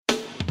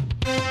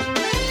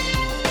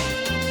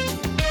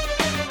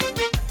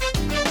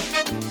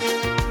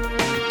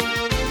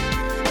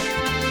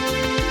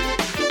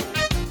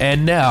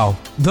And now,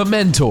 The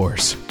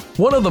Mentors,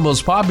 one of the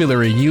most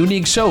popular and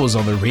unique shows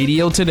on the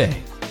radio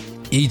today.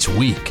 Each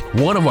week,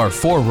 one of our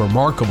 4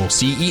 remarkable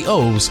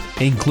CEOs,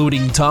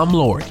 including Tom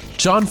Lord,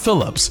 John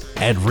Phillips,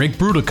 and Rick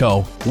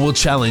Brudico, will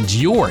challenge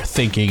your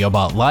thinking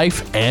about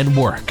life and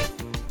work.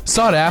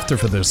 Sought after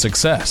for their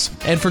success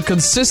and for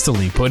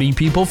consistently putting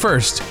people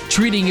first,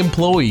 treating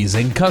employees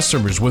and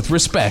customers with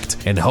respect,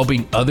 and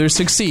helping others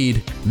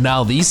succeed,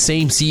 now these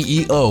same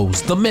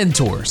CEOs, the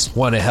mentors,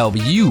 want to help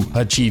you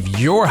achieve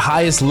your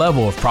highest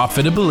level of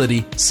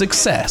profitability,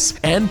 success,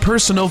 and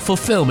personal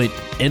fulfillment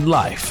in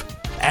life,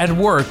 at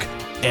work,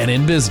 and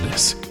in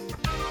business.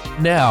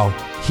 Now,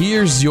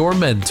 here's your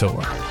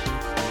mentor.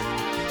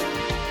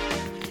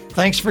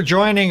 Thanks for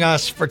joining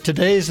us for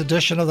today's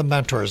edition of The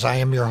Mentors. I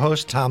am your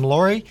host, Tom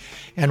Laurie,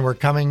 and we're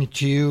coming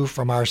to you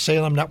from our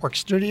Salem Network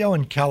studio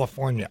in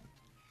California.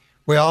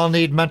 We all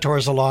need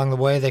mentors along the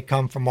way. They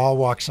come from all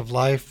walks of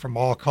life, from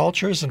all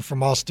cultures, and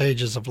from all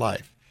stages of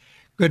life.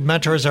 Good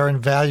mentors are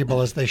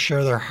invaluable as they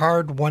share their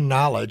hard-won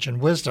knowledge and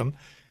wisdom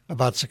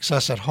about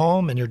success at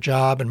home, in your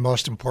job, and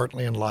most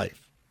importantly, in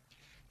life.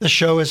 This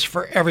show is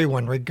for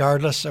everyone,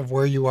 regardless of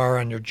where you are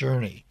on your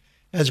journey.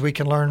 As we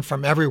can learn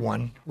from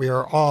everyone, we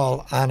are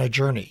all on a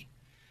journey.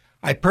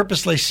 I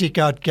purposely seek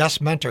out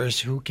guest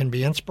mentors who can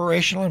be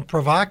inspirational and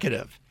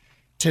provocative.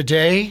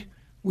 Today,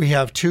 we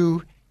have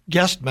 2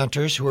 guest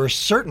mentors who are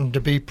certain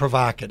to be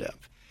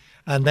provocative.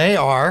 And they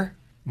are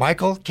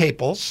Michael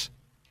Caples,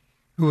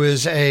 who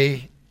is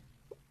a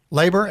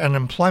labor and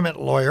employment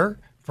lawyer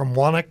from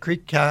Walnut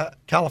Creek,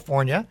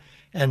 California,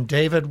 and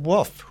David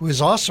Wolf, who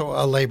is also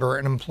a labor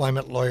and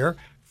employment lawyer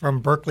from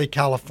Berkeley,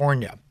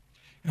 California.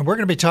 And we're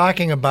going to be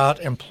talking about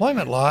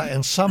employment law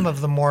and some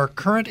of the more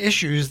current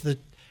issues that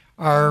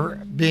are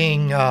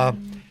being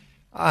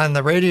on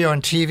the radio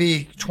and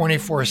TV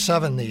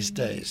 24/7 these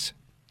days.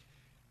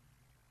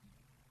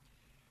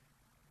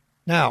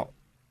 Now,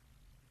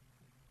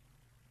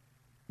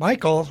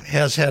 Michael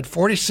has had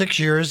 46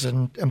 years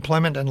in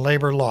employment and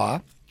labor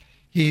law.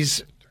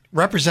 He's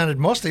represented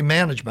mostly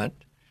management,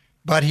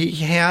 but he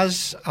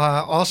has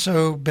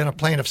also been a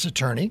plaintiff's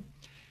attorney.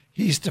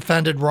 He's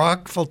defended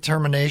wrongful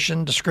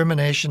termination,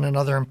 discrimination, and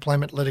other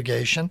employment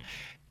litigation,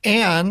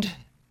 and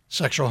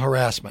sexual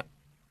harassment.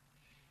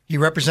 He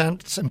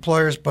represents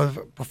employers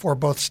before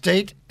both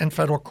state and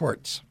federal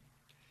courts.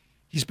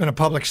 He's been a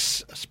public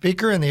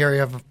speaker in the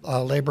area of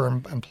labor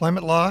and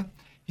employment law.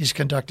 He's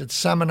conducted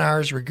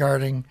seminars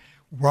regarding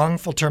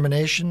wrongful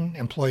termination,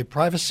 employee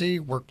privacy,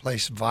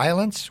 workplace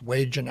violence,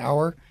 wage and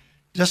hour,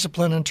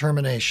 discipline, and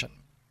termination.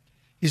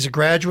 He's a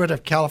graduate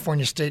of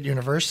California State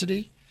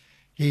University.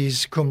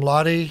 He's cum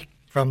laude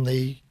from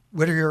the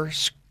Whittier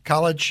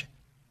College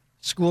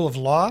School of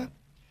Law,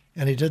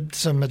 and he did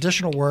some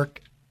additional work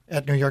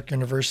at New York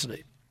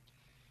University.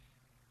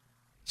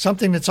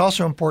 Something that's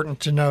also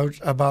important to note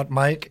about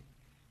Mike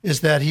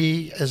is that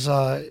he is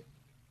a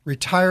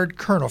retired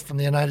colonel from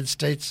the United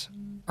States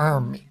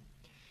Army.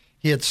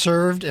 He had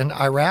served in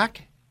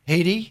Iraq,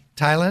 Haiti,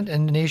 Thailand,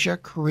 Indonesia,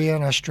 Korea,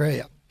 and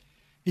Australia.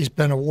 He's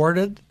been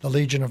awarded the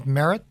Legion of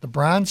Merit, the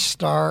Bronze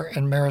Star,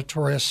 and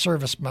Meritorious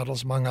Service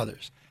Medals, among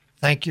others.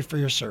 Thank you for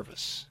your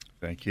service.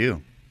 Thank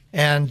you.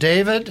 And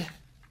David,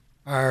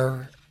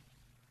 our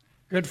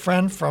good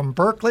friend from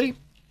Berkeley,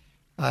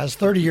 has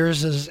 30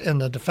 years in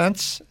the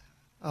defense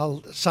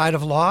side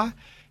of law.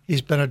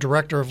 He's been a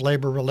director of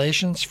labor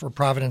relations for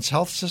Providence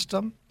Health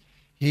System.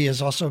 He has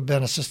also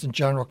been assistant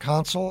general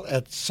counsel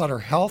at Sutter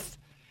Health.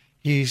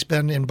 He's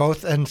been in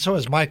both, and so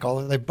has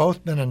Michael. They've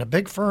both been in a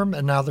big firm,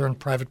 and now they're in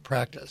private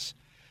practice.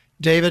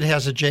 David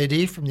has a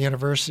JD from the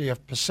University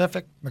of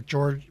Pacific,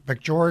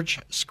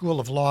 McGeorge School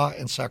of Law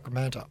in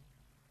Sacramento.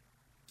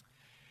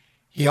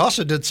 He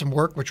also did some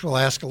work, which we'll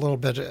ask a little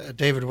bit,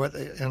 David,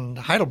 in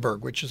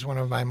Heidelberg, which is one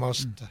of my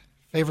most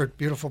favorite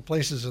beautiful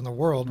places in the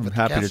world. I'm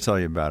happy to tell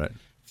you about it.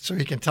 So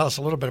he can tell us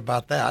a little bit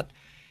about that.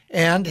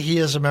 And he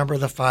is a member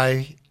of the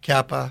Phi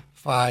Kappa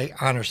Phi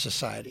Honor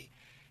Society.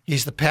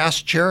 He's the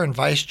past chair and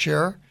vice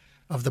chair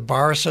of the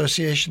Bar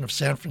Association of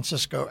San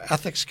Francisco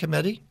Ethics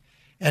Committee,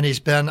 and he's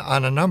been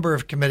on a number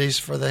of committees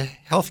for the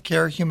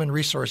Healthcare Human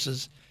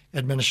Resources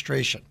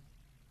Administration.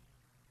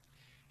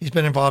 He's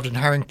been involved in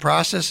hiring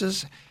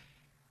processes,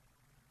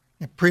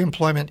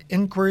 pre-employment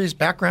inquiries,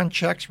 background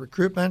checks,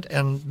 recruitment,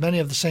 and many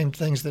of the same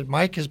things that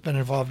Mike has been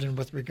involved in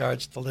with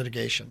regards to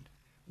litigation.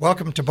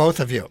 Welcome to both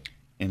of you.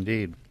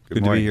 Indeed.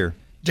 Good to be here.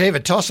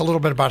 David, tell us a little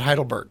bit about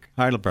Heidelberg.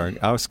 Heidelberg,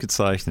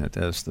 ausgezeichnet,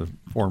 as the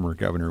former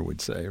governor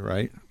would say,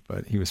 right?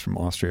 But he was from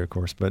Austria, of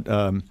course. But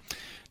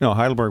no,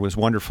 Heidelberg was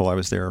wonderful. I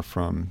was there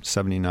from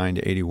 79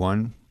 to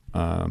 81.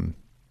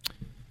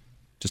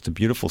 Just a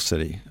beautiful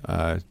city.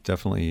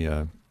 Definitely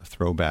a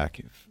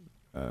throwback.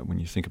 When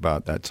you think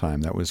about that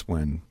time, that was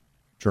when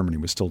Germany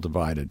was still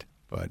divided.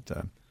 But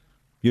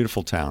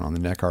beautiful town on the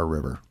Neckar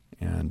River.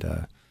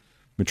 And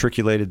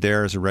matriculated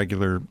there as a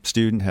regular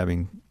student,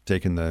 having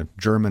taken the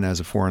German as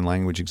a foreign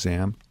language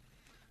exam.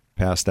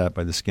 Passed that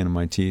by the skin of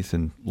my teeth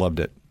and loved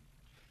it.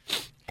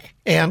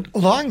 And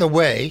along the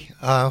way,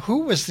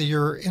 who was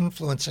your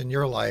influence in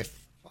your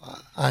life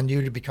on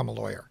you to become a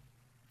lawyer?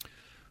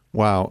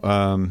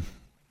 Wow.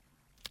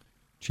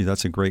 Gee,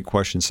 that's a great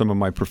question. Some of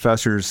my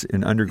professors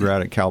in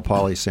undergrad at Cal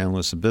Poly San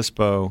Luis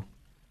Obispo.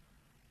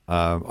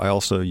 I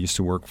also used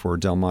to work for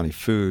Del Monte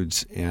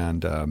Foods,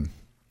 and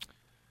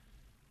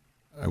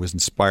I was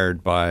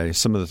inspired by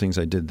some of the things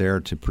I did there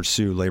to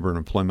pursue labor and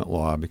employment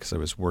law because I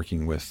was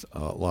working with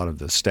a lot of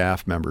the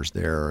staff members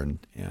there, and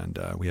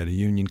we had a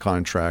union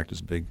contract. It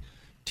was a big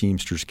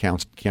Teamsters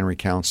Cannery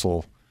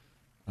Council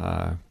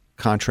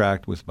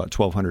contract with about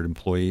 1,200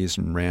 employees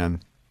and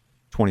ran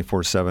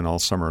 24/7 all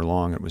summer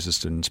long. It was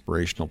just an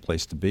inspirational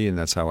place to be, and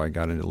that's how I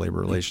got into labor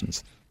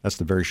relations. That's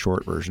the very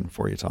short version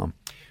for you, Tom.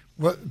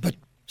 Well, but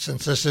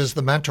since this is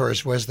the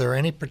mentors, was there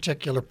any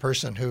particular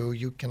person who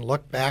you can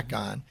look back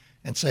on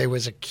and say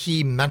was a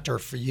key mentor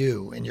for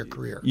you in your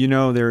career? You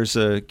know, there's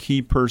a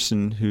key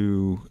person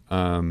who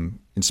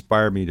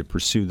inspired me to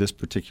pursue this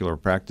particular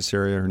practice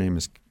area. Her name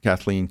is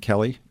Kathleen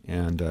Kelly,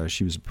 and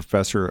she was a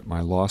professor at my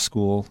law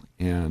school,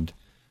 and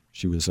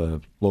she was a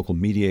local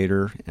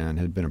mediator and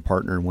had been a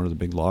partner in one of the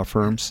big law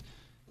firms.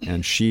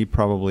 And she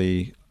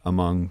probably,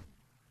 among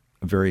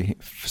a very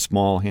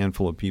small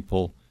handful of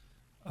people,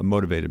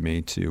 motivated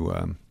me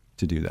to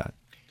do that,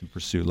 to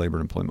pursue labor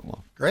and employment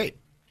law. Great.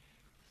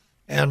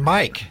 And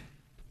Mike?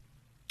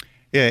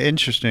 Yeah,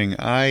 interesting.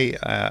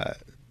 And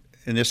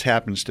this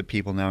happens to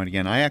people now and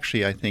again. I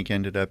think,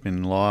 ended up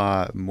in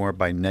law more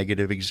by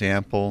negative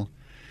example.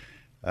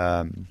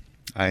 I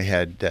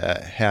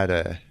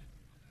had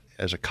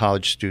as a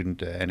college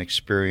student, an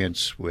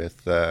experience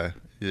with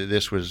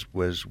this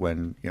was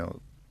when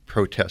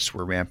protests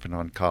were rampant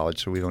on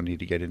college, so we don't need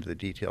to get into the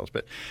details.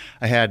 But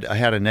I had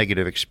a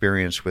negative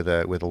experience with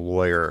a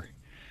lawyer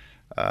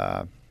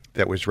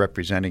that was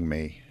representing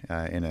me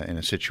in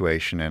a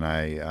situation, and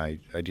I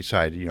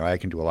decided I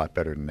can do a lot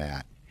better than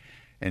that.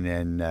 And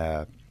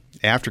then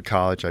after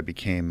college, I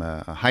became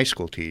a high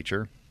school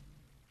teacher,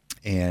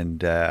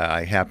 and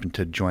I happened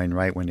to join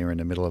right when they were in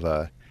the middle of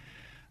a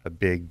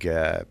big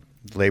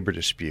labor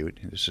dispute.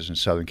 This is in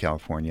Southern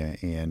California,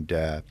 and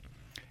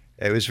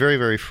it was very,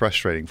 very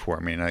frustrating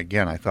for me. And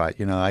again, I thought,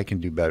 I can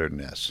do better than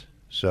this.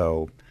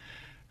 So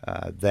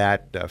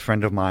that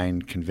friend of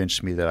mine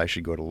convinced me that I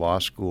should go to law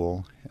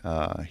school.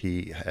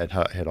 He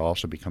had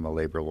also become a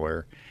labor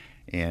lawyer,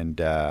 and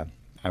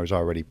I was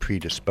already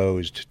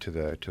predisposed to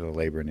the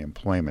labor and the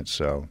employment.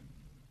 So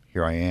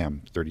here I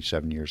am,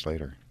 37 years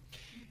later.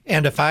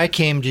 And if I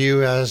came to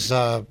you as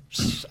a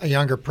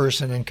younger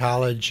person in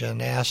college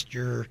and asked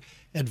your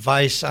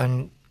advice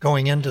on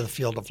going into the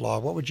field of law,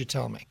 what would you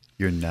tell me?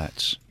 You're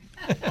nuts.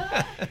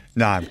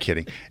 No, I'm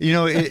kidding.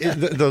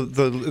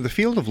 The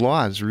field of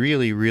law is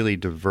really, really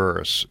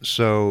diverse.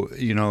 So,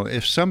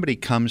 if somebody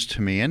comes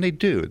to me, and they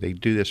do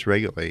this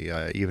regularly,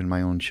 even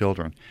my own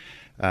children,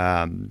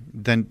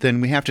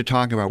 then we have to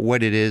talk about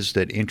what it is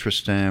that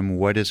interests them,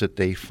 what is it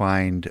they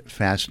find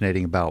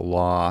fascinating about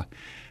law,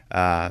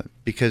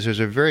 because there's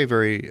a very,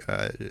 very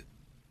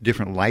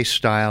different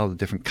lifestyle,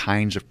 different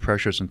kinds of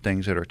pressures and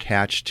things that are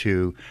attached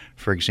to,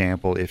 for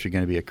example, if you're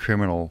going to be a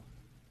criminal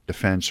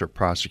defense or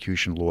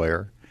prosecution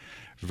lawyer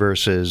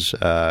versus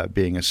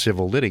being a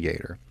civil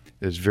litigator.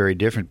 There's very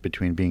different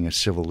between being a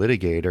civil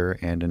litigator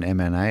and an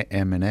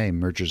M&A,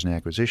 mergers and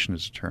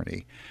acquisitions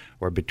attorney,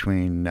 or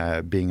between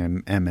being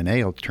an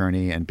M&A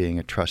attorney and being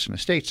a trust and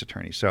estates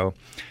attorney. So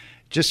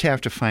just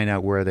have to find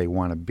out where they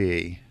want to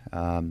be.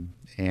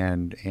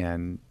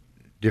 And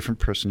different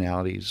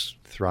personalities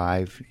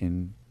thrive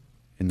in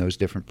those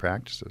different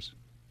practices.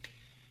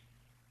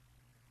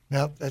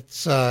 Well,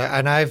 that's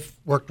and I've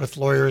worked with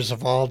lawyers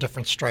of all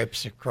different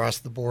stripes across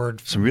the board.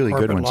 Some really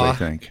good ones, law. I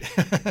think.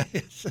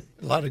 It's a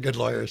lot of good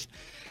lawyers.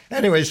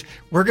 Anyways,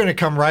 we're going to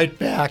come right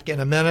back in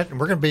a minute, and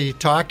we're going to be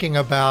talking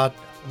about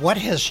what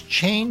has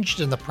changed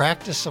in the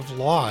practice of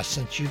law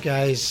since you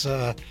guys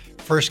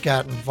first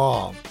got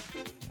involved.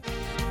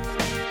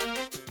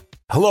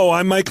 Hello,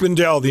 I'm Mike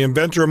Lindell, the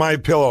inventor of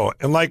MyPillow,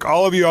 and like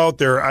all of you out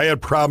there, I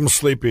had problems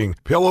sleeping.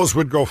 Pillows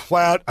would go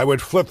flat, I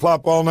would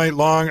flip-flop all night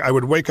long, I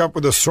would wake up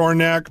with a sore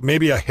neck,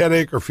 maybe a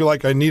headache, or feel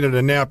like I needed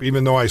a nap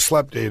even though I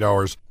slept 8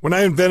 hours. When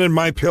I invented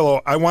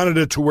MyPillow, I wanted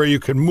it to where you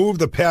can move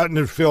the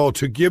patented fill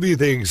to give you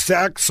the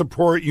exact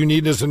support you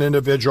need as an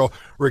individual,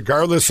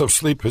 regardless of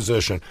sleep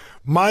position.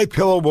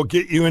 MyPillow will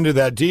get you into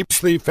that deep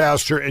sleep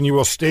faster, and you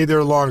will stay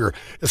there longer.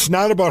 It's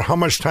not about how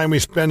much time we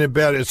spend in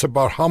bed, it's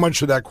about how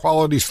much of that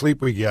quality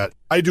sleep we get.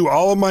 I do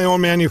all of my own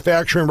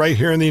manufacturing right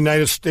here in the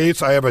United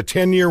States. I have a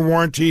 10-year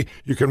warranty.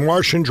 You can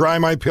wash and dry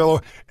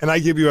MyPillow, and I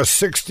give you a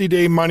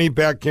 60-day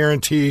money-back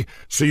guarantee,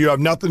 so you have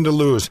nothing to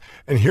lose.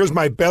 And here's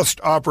my best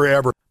offer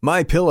ever.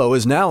 MyPillow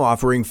is now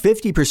offering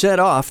 50%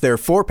 off their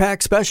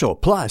 4-pack special,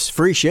 plus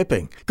free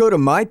shipping. Go to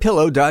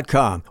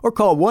MyPillow.com or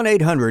call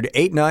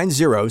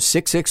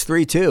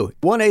 1-800-890-6632,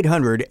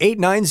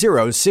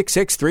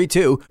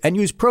 1-800-890-6632, and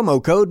use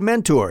promo code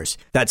MENTORS.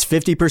 That's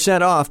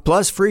 50% off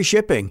plus free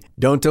shipping.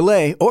 Don't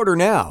delay. Order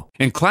now.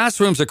 In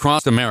classrooms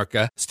across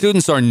America,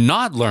 students are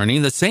not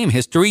learning the same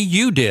history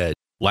you did.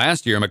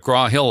 Last year,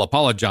 McGraw-Hill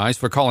apologized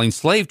for calling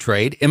slave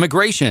trade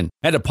immigration,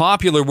 and a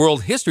popular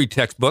world history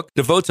textbook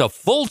devotes a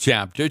full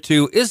chapter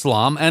to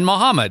Islam and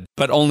Muhammad,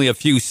 but only a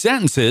few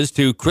sentences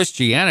to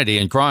Christianity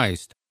and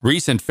Christ.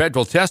 Recent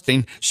federal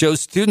testing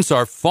shows students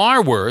are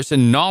far worse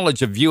in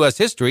knowledge of U.S.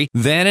 history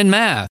than in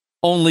math.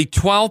 Only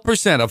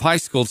 12% of high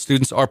school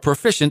students are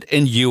proficient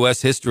in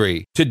U.S.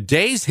 history.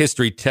 Today's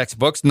history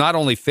textbooks not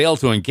only fail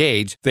to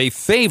engage, they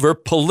favor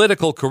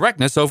political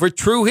correctness over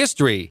true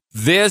history.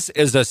 This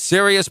is a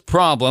serious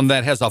problem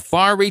that has a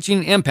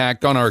far-reaching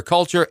impact on our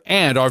culture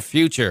and our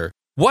future.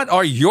 What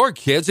are your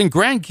kids and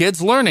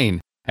grandkids learning?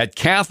 At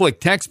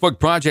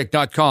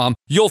CatholicTextbookProject.com,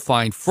 you'll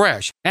find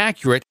fresh,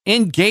 accurate,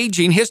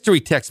 engaging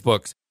history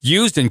textbooks.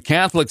 Used in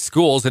Catholic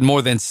schools in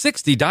more than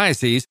 60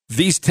 dioceses,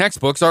 these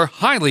textbooks are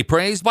highly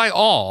praised by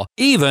all,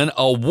 even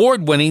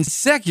award-winning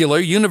secular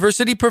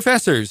university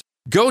professors.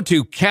 Go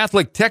to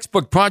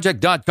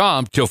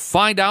CatholicTextbookProject.com to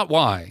find out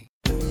why.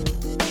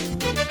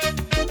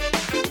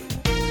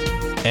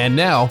 And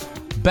now,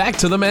 back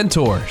to the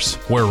Mentors,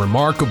 where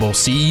remarkable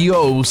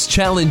CEOs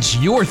challenge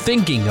your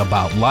thinking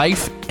about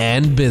life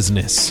and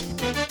business.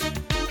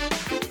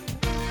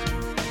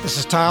 This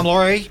is Tom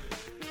Laurie,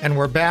 and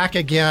we're back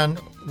again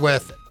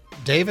with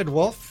David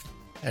Wolf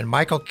and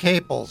Michael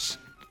Caples,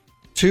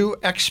 two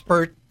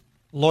expert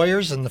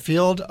lawyers in the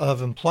field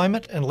of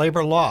employment and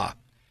labor law.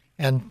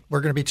 And we're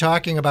going to be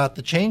talking about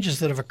the changes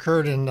that have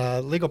occurred in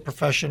the legal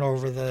profession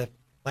over the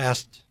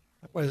last,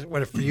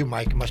 what for you,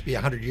 Mike, it must be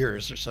 100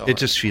 years or so. It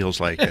just feels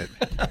like it.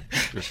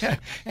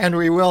 And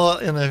we will,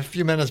 in a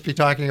few minutes, be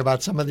talking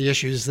about some of the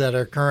issues that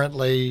are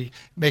currently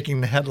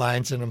making the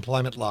headlines in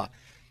employment law.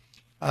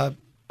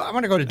 I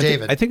want to go to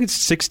David. I think it's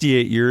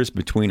 68 years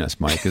between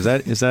us, Mike. Is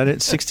that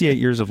it? 68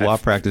 years of law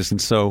practice,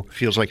 and so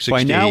feels like 68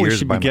 by now we years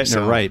should be getting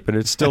myself. it right. But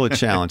it's still a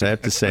challenge. I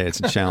have to say, it's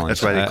a challenge.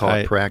 That's why they call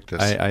it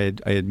practice. I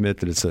admit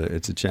that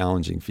it's a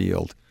challenging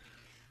field.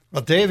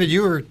 Well, David,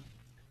 you were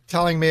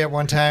telling me at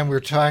one time we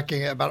were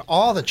talking about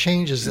all the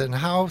changes and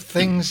how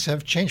things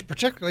have changed,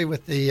 particularly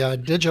with the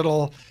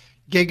digital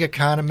gig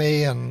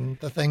economy and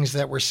the things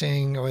that we're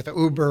seeing with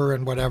Uber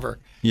and whatever.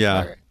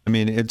 Yeah. I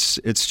mean,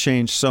 it's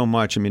changed so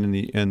much. I mean,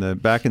 in the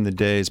back in the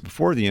days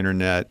before the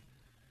internet,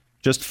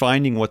 just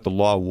finding what the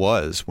law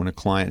was when a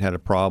client had a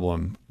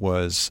problem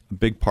was a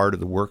big part of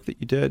the work that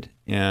you did.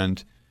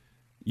 And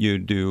you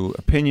do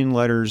opinion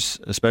letters,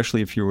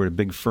 especially if you were at a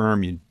big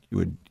firm. You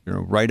would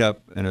write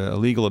up a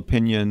legal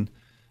opinion,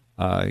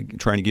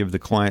 trying to give the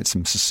client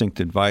some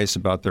succinct advice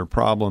about their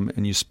problem,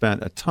 and you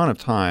spent a ton of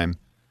time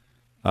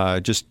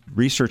just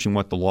researching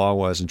what the law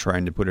was and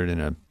trying to put it in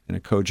a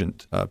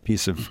cogent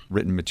piece of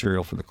written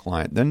material for the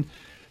client. Then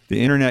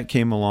the internet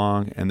came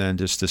along, and then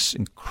just this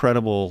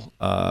incredible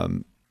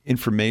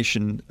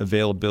information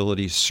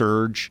availability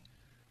surge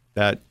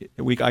that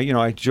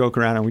I joke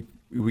around and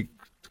we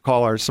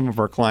call some of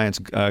our clients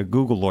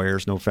Google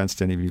lawyers. No offense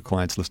to any of you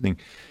clients listening,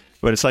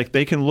 but it's like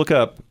they can look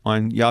up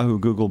on Yahoo,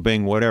 Google,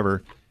 Bing,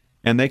 whatever,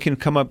 and they can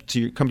come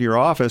to your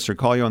office or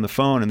call you on the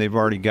phone, and they've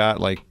already got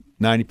like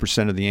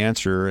 90% of the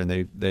answer, and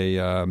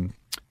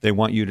they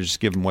want you to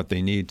just give them what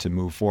they need to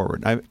move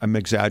forward. I'm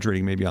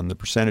exaggerating maybe on the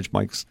percentage.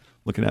 Mike's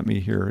looking at me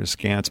here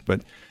askance,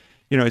 but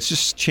it's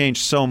just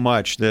changed so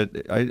much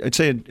that I'd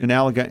say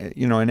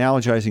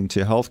analogizing to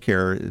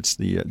healthcare, it's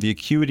the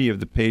acuity of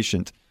the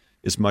patient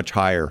is much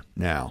higher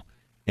now,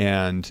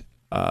 and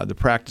the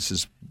practice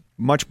is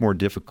much more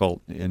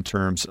difficult in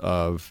terms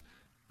of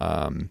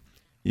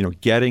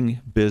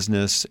getting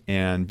business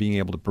and being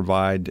able to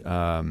provide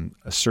a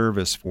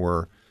service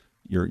for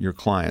your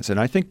clients. And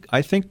I think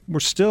we're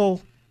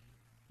still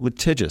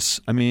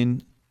litigious. I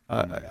mean,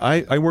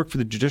 I worked for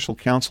the Judicial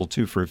Council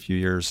too for a few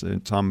years,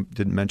 and Tom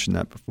didn't mention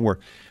that before.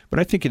 But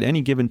I think at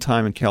any given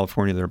time in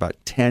California, there are about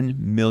 10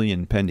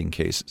 million pending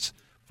cases,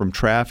 from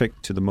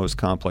traffic to the most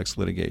complex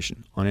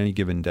litigation on any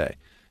given day.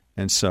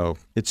 And so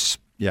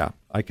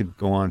I could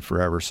go on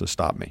forever, so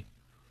stop me.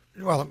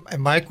 Well,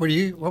 and Mike,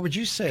 what would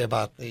you say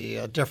about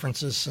the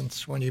differences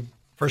since when you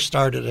first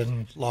started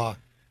in law?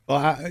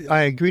 Well,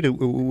 I agree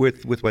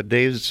with what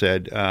Dave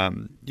said.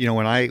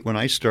 When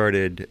I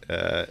started,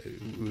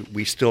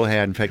 we still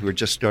had. In fact, we were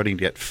just starting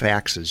to get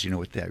faxes.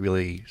 With that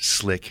really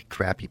slick,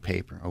 crappy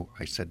paper. Oh,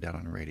 I said that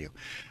on the radio.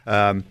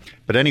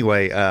 But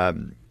anyway,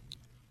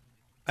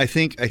 I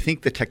think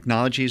the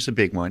technology is a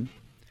big one,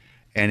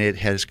 and it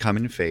has come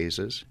in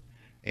phases.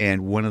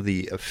 And one of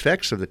the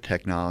effects of the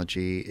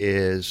technology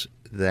is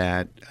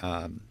that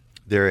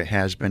there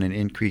has been an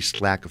increased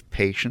lack of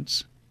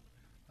patience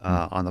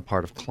on the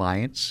part of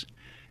clients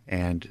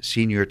and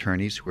senior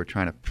attorneys who are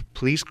trying to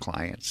please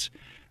clients.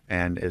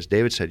 And as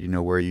David said,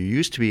 where you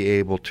used to be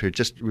able to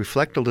just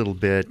reflect a little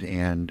bit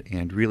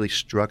and really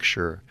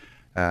structure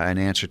an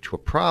answer to a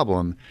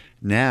problem,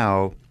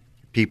 now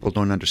people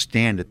don't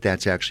understand that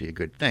that's actually a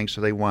good thing.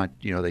 So they want,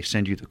 they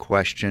send you the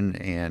question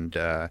and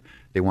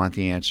they want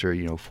the answer,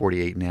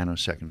 48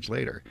 nanoseconds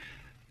later.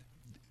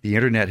 The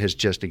internet has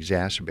just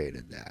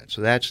exacerbated that.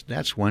 So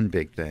that's one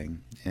big thing.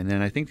 And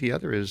then I think the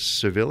other is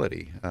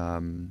civility.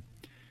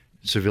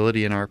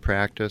 civility in our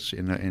practice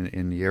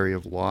in the area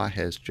of law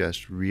has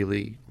just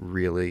really,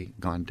 really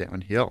gone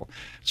downhill.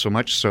 So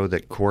much so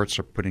that courts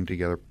are putting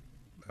together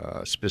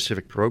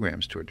specific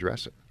programs to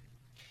address it.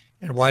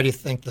 And why do you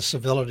think the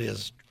civility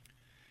has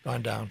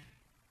gone down?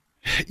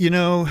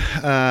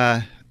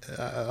 A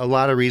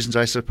lot of reasons,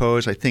 I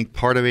suppose. I think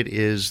part of it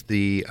is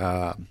the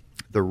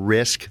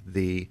risk.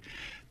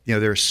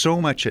 There's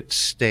so much at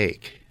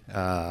stake,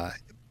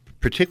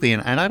 particularly,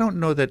 and I don't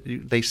know that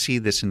they see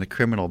this in the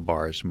criminal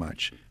bars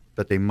much,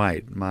 but they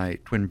might. My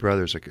twin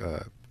brother's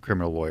a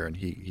criminal lawyer, and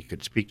he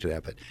could speak to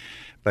that.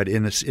 But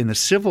in the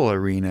civil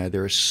arena,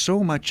 there is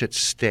so much at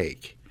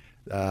stake.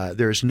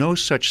 There's no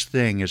such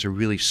thing as a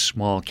really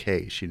small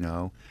case,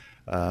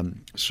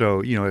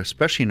 So,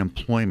 especially in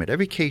employment,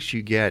 every case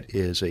you get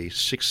is a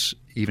 6,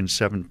 even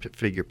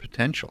 7-figure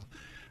potential.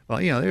 Well,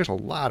 there's a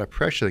lot of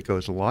pressure that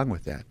goes along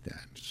with that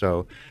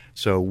then.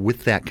 So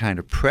with that kind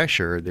of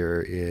pressure,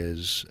 there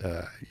is,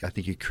 I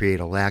think you create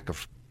a lack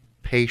of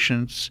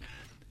patience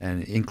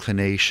and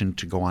inclination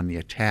to go on the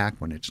attack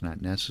when it's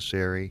not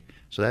necessary.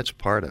 So that's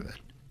part of it.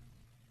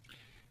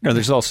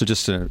 There's also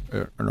just a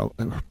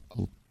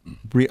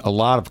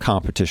lot of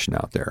competition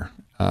out there.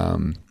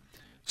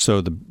 So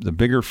the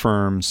bigger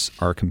firms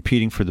are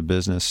competing for the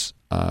business.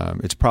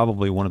 It's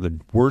probably one of the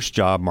worst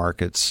job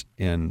markets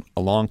in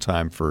a long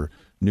time for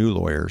new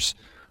lawyers.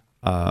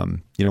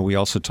 We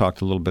also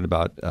talked a little bit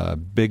about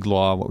big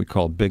law, what we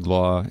call big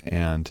law,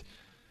 and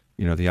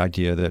the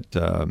idea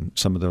that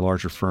some of the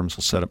larger firms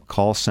will set up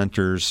call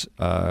centers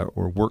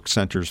or work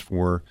centers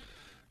for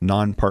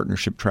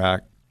non-partnership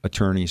track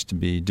attorneys to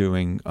be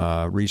doing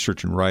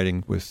research and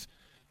writing with,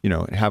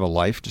 have a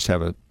life, just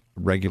have a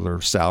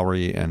regular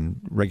salary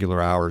and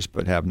regular hours,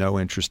 but have no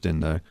interest in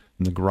the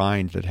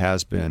grind that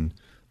has been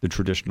the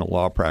traditional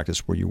law practice,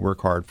 where you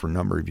work hard for a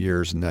number of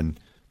years and then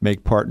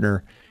make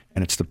partner,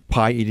 and it's the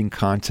pie eating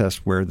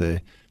contest where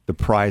the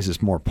prize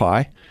is more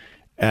pie.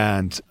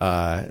 And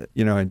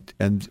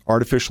and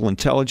artificial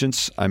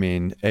intelligence,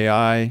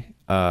 AI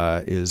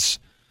is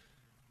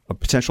a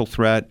potential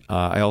threat.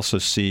 I also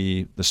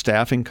see the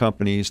staffing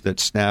companies that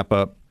snap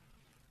up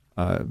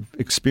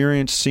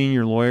experienced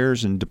senior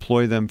lawyers and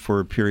deploy them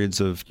for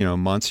periods of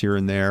months here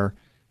and there.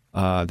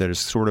 That is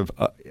sort of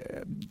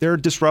they're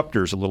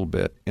disruptors a little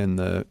bit in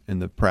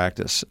the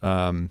practice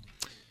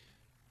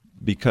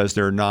because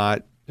they're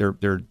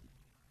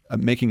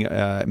making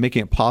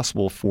it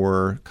possible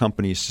for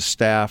companies to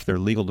staff their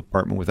legal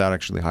department without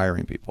actually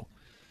hiring people.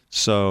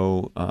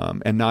 So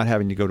and not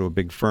having to go to a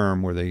big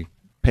firm where they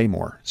pay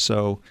more.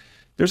 So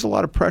there's a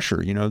lot of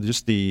pressure.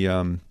 Just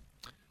the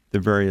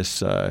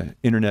various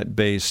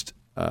internet-based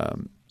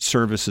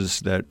services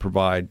that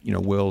provide,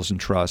 wills and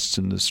trusts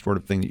and the sort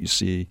of thing that you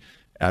see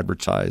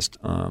advertised,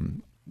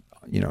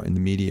 in the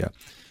media.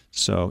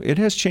 So it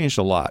has changed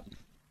a lot.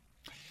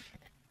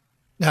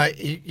 Now,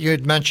 you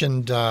had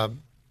mentioned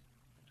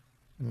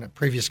in a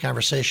previous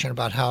conversation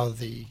about how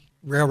the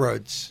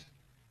railroads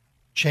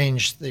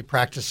changed the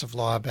practice of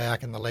law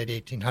back in the late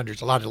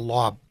 1800s. A lot of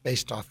law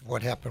based off of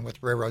what happened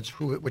with railroads,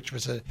 which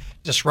was a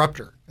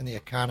disruptor in the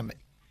economy.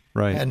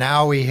 Right. And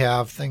now we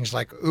have things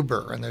like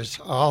Uber, and there's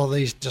all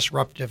these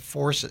disruptive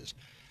forces.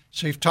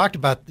 So you've talked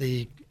about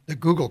the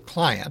Google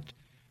client,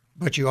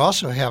 but you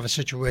also have a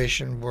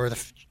situation where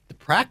the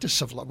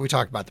practice of law, we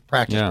talked about the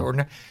practice of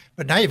ordinary,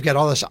 but now you've got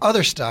all this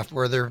other stuff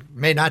where there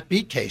may not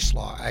be case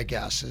law, I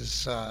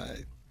guess.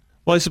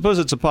 Well, I suppose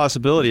it's a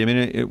possibility.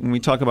 When we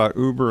talk about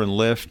Uber and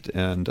Lyft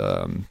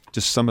and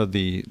just some of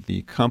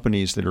the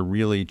companies that are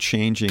really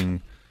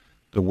changing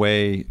the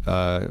way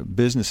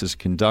business is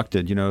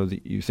conducted,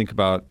 you think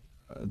about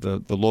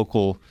the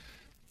local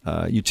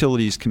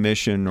utilities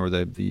commission or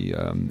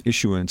the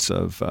issuance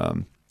of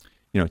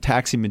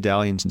taxi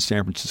medallions in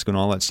San Francisco and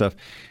all that stuff.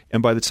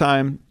 And by the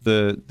time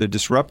the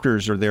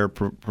disruptors are there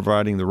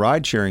providing the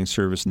ride-sharing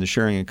service and the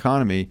sharing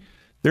economy,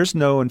 there's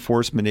no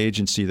enforcement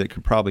agency that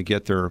could probably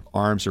get their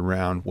arms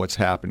around what's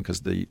happened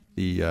because the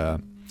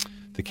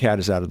cat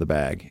is out of the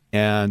bag.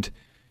 And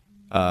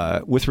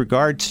with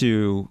regard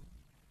to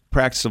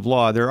practice of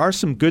law, there are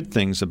some good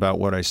things about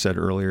what I said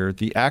earlier.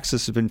 The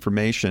access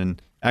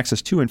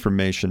to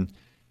information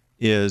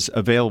is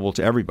available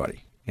to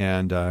everybody.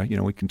 And,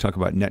 we can talk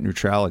about net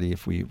neutrality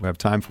if we have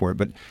time for it.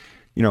 But,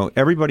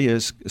 everybody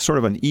is sort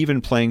of an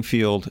even playing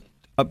field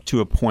up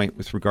to a point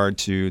with regard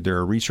to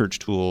their research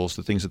tools,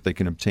 the things that they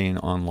can obtain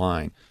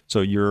online. So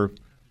you're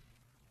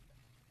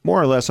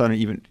more or less on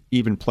an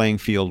even playing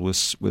field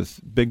with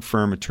big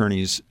firm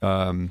attorneys.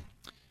 And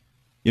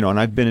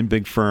I've been in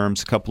big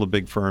firms, a couple of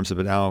big firms,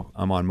 but now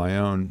I'm on my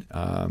own.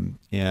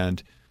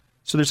 And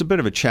so there's a bit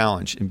of a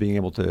challenge in being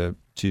able to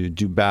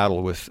do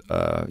battle with,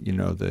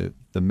 the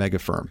mega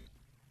firm.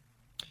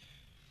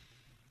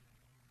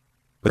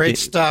 Great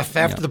stuff.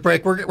 After the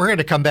break, we're going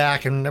to come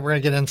back and we're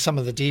going to get in some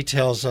of the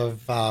details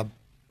of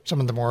some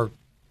of the more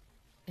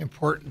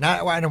important,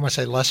 I don't want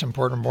to say less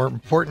important, more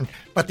important,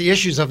 but the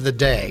issues of the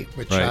day,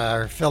 which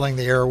are filling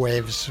the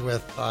airwaves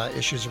with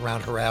issues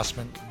around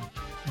harassment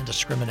and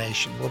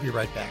discrimination. We'll be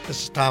right back.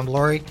 This is Tom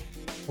Laurie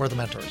for The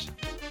Mentors.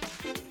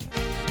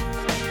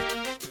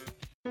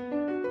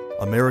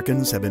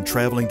 Americans have been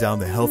traveling down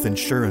the health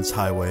insurance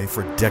highway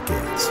for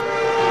decades.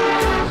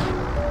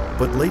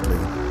 But lately,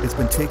 it's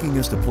been taking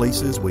us to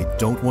places we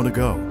don't want to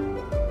go.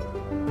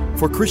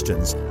 For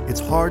Christians, it's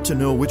hard to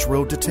know which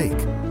road to take.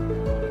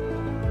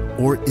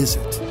 Or is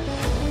it?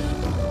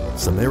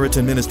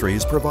 Samaritan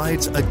Ministries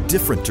provides a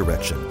different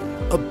direction,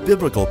 a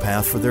biblical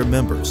path for their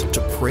members to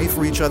pray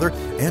for each other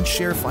and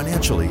share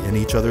financially in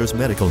each other's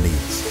medical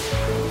needs.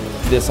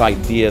 This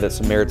idea that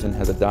Samaritan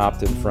has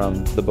adopted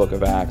from the book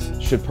of Acts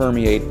should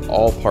permeate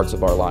all parts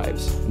of our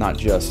lives, not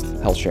just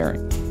health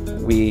sharing.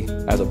 We,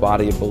 as a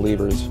body of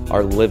believers,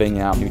 are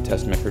living out New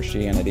Testament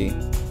Christianity.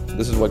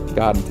 This is what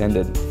God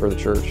intended for the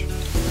church.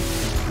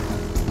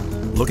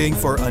 Looking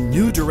for a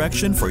new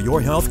direction for your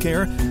health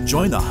care?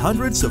 Join the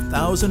hundreds of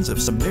thousands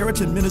of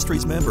Samaritan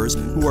Ministries members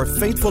who are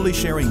faithfully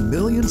sharing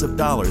millions of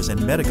dollars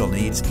in medical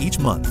needs each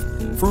month.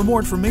 For more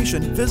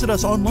information, visit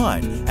us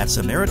online at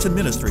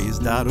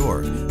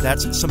SamaritanMinistries.org.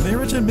 That's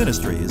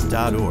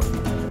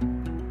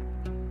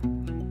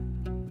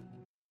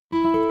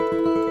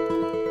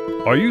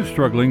SamaritanMinistries.org. Are you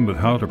struggling with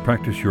how to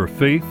practice your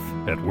faith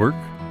at work?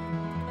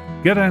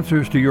 Get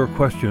answers to your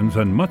questions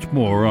and much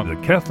more on the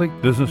Catholic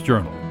Business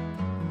Journal,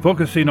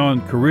 focusing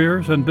on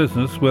careers and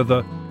business with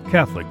a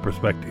Catholic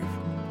perspective.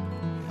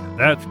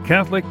 That's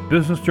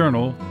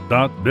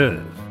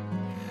CatholicBusinessJournal.biz.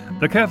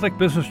 The Catholic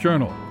Business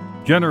Journal,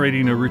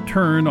 generating a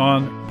return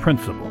on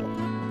principle.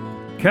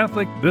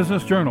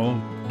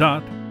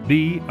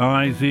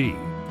 CatholicBusinessJournal.biz.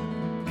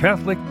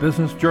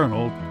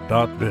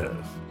 CatholicBusinessJournal.biz.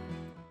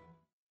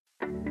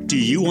 Do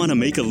you want to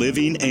make a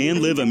living and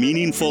live a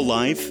meaningful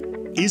life?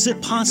 Is it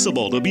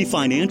possible to be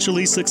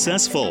financially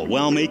successful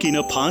while making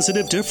a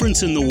positive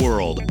difference in the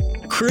world?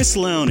 Chris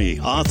Lowney,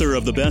 author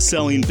of the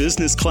best-selling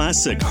business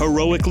classic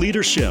Heroic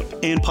Leadership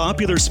and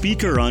popular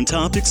speaker on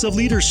topics of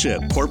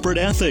leadership, corporate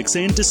ethics,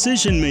 and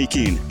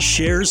decision-making,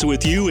 shares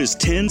with you his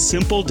 10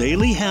 simple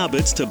daily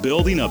habits to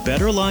building a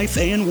better life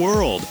and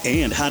world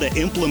and how to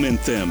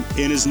implement them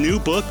in his new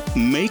book,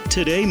 Make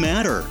Today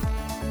Matter.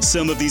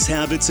 Some of these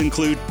habits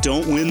include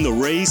don't win the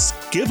race,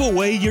 give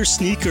away your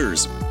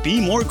sneakers, be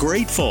more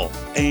grateful,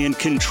 and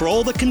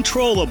control the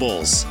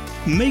controllables.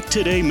 Make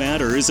Today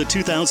Matter is a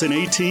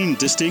 2018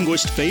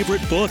 Distinguished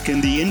Favorite Book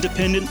in the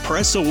Independent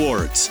Press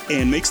Awards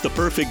and makes the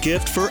perfect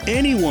gift for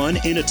anyone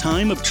in a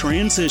time of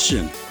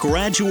transition,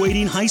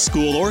 graduating high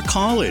school or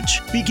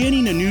college,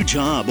 beginning a new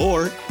job,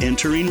 or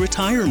entering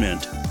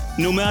retirement.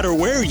 No matter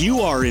where you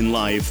are in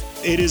life,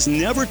 it is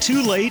never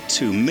too late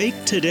to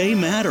make today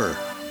matter.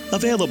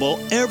 Available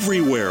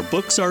everywhere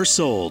books are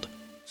sold.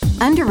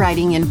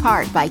 Underwriting in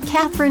part by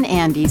Catherine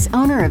Andes,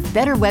 owner of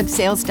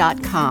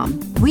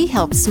BetterWebSales.com. We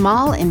help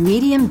small and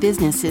medium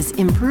businesses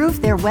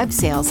improve their web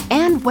sales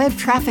and web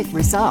traffic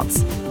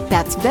results.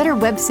 That's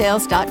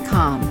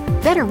BetterWebSales.com.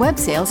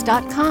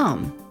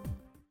 BetterWebSales.com.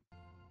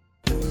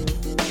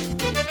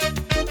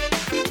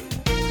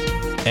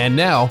 And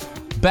now,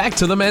 back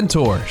to the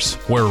Mentors,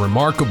 where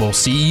remarkable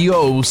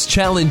CEOs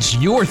challenge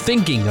your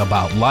thinking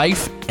about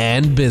life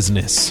and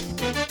business.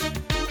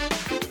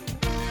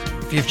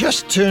 If you've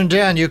just tuned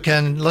in, you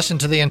can listen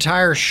to the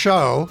entire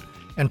show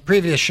and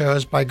previous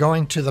shows by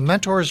going to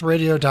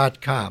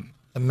thementorsradio.com,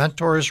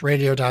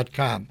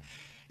 thementorsradio.com.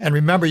 And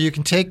remember, you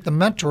can take the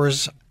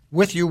Mentors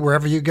with you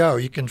wherever you go.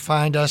 You can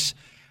find us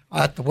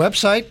at the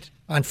website,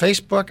 on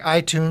Facebook,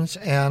 iTunes,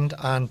 and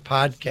on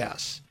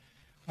podcasts.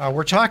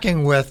 We're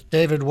talking with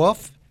David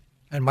Wolf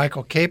and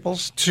Michael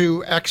Caples,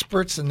 two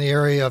experts in the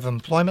area of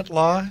employment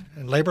law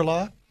and labor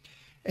law.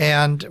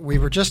 And we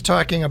were just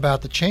talking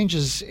about the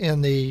changes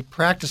in the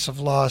practice of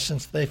law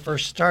since they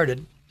first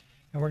started.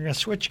 And we're going to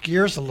switch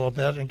gears a little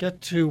bit and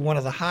get to one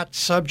of the hot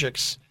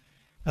subjects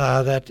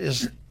that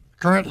is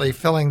currently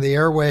filling the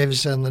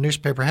airwaves and the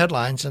newspaper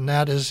headlines, and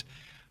that is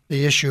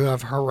the issue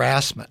of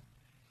harassment.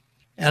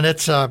 And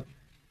it's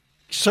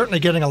certainly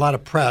getting a lot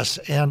of press.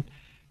 And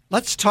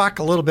let's talk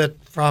a little bit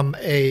from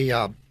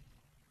an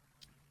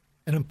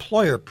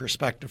employer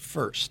perspective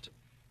first.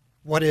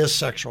 What is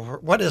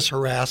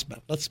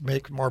harassment? Let's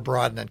make it more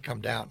broad and then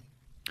come down.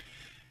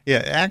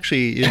 Yeah,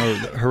 actually,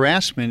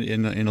 harassment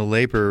in a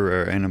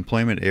labor and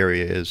employment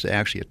area is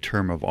actually a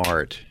term of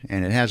art,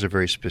 and it has a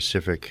very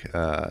specific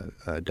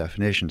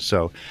definition.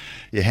 So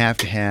you have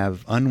to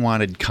have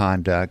unwanted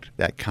conduct.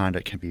 That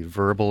conduct can be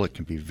verbal, it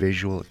can be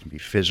visual, it can be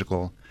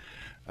physical.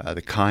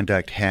 The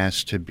conduct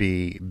has to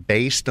be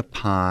based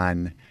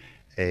upon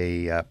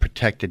a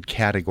protected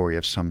category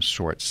of some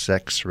sort: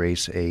 sex,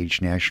 race,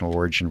 age, national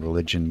origin,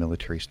 religion,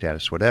 military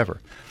status,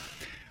 whatever.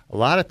 A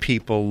lot of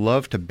people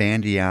love to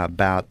bandy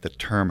about the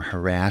term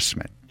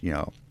harassment.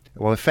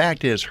 Well, the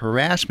fact is,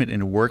 harassment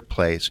in a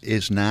workplace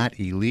is not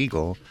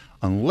illegal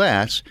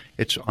unless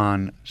it's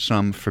on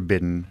some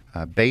forbidden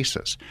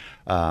basis,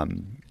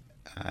 and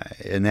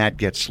that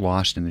gets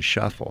lost in the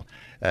shuffle.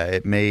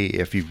 It may,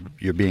 if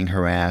you're being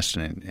harassed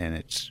and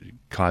it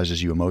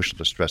causes you emotional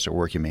distress at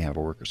work, you may have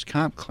a workers'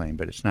 comp claim,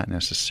 but it's not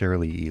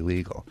necessarily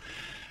illegal.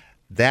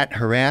 That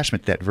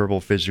harassment, that verbal,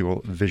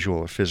 visual,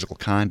 or physical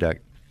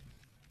conduct,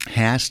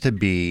 has to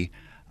be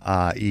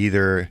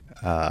either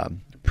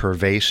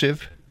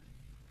pervasive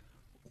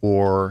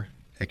or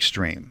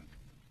extreme,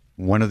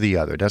 one or the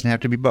other. It doesn't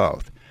have to be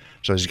both.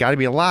 So there's got to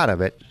be a lot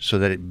of it so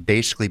that it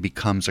basically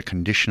becomes a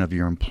condition of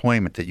your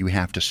employment that you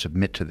have to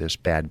submit to this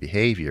bad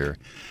behavior,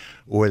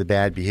 or the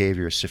bad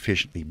behavior is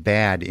sufficiently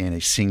bad in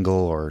a single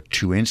or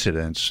two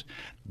incidents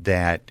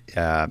that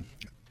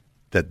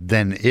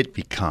then it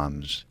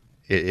becomes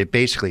it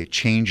basically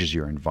changes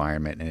your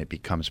environment and it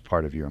becomes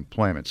part of your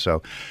employment.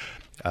 So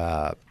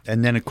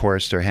and then of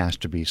course there has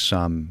to be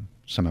some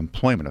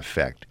employment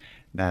effect.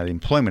 Now the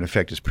employment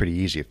effect is pretty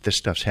easy. If this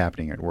stuff's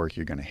happening at work,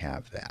 you're going to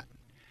have that.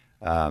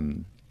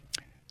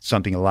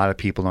 Something a lot of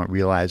people don't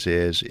realize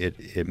is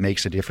it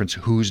makes a difference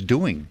who's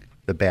doing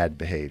the bad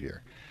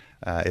behavior.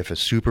 If a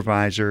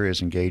supervisor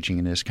is engaging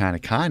in this kind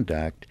of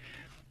conduct,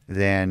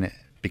 then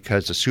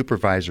because the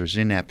supervisor is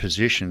in that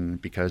position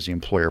because the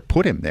employer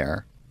put him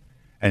there,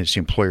 and it's the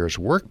employer's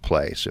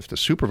workplace, if the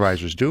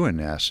supervisor is doing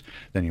this,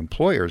 then the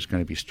employer is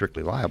going to be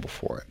strictly liable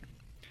for it.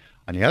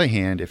 On the other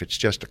hand, if it's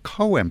just a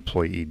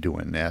co-employee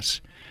doing this,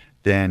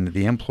 then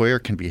the employer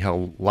can be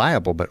held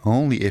liable, but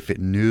only if it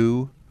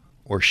knew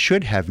or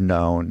should have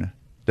known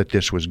that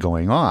this was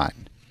going on.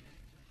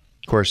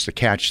 Of course, the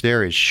catch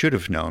there is should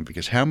have known,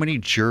 because how many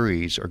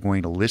juries are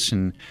going to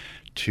listen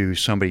to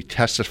somebody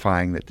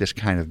testifying that this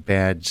kind of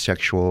bad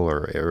sexual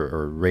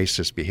or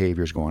racist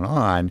behavior is going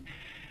on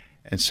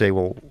and say,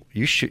 well,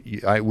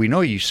 we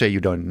know you say you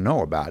don't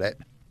know about it,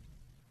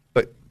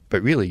 but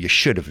really you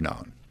should have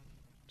known.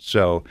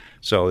 So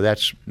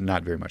that's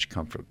not very much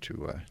comfort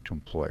to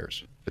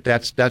employers. But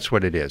that's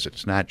what it is.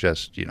 It's not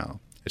just,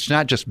 it's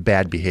not just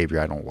bad behavior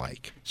I don't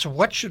like. So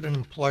what should an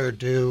employer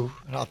do,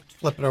 and I'll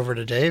flip it over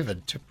to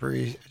David,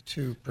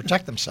 to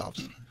protect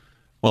themselves?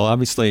 Well,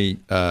 obviously,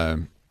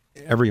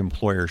 every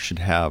employer should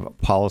have a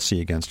policy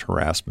against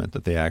harassment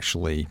that they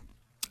actually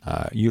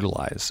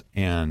utilize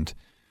and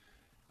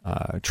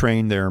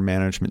train their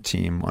management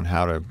team on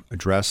how to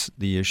address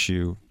the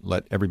issue,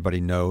 let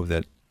everybody know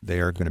that they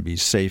are going to be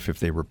safe if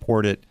they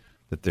report it,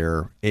 that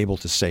they're able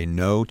to say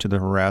no to the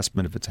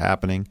harassment if it's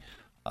happening.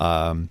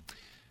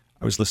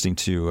 I was listening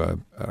to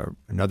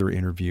another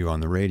interview on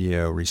the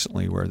radio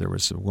recently where there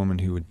was a woman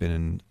who had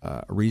been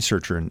a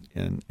researcher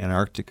in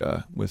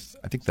Antarctica with,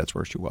 I think that's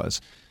where she was,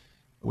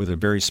 with a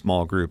very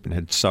small group and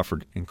had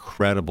suffered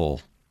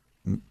incredible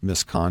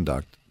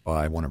misconduct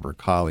by one of her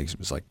colleagues. It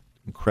was like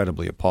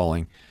incredibly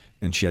appalling,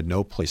 and she had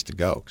no place to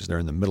go because they're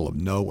in the middle of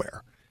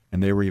nowhere.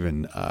 And they were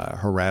even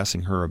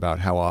harassing her about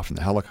how often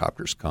the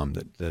helicopters come,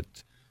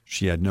 that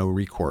she had no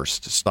recourse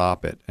to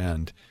stop it.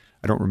 And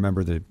I don't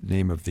remember the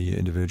name of the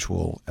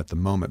individual at the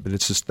moment, but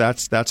it's just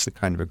that's the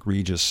kind of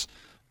egregious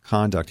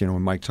conduct.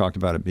 When Mike talked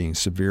about it being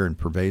severe and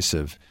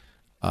pervasive,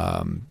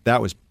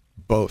 that was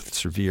both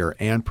severe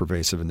and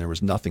pervasive, and there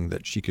was nothing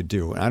that she could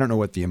do. And I don't know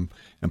what the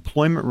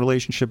employment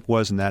relationship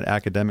was in that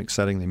academic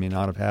setting. They may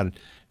not have had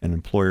an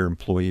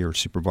employer-employee or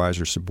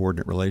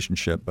supervisor-subordinate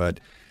relationship, but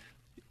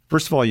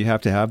first of all, you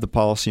have to have the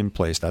policy in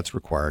place. That's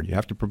required. You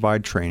have to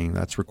provide training.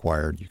 That's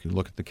required. You can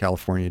look at the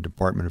California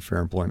Department of Fair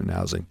Employment and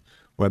Housing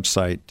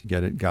website to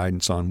get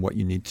guidance on what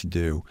you need to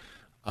do.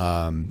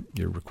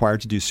 You're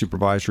required to do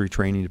supervisory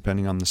training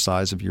depending on the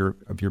size of your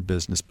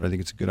business, but I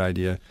think it's a good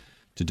idea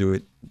to do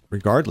it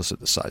regardless of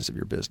the size of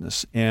your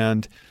business.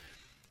 And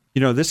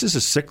this is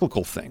a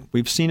cyclical thing.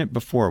 We've seen it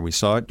before. We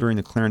saw it during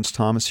the Clarence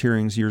Thomas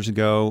hearings years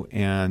ago,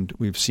 and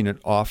we've seen it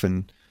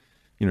often,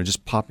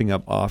 just popping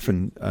up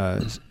often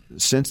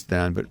since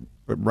then. But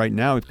right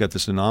now we've got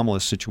this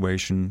anomalous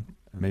situation.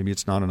 Maybe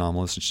it's not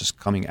anomalous. It's just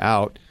coming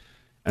out.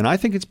 And I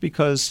think it's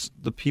because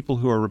the people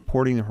who are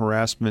reporting the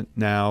harassment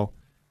now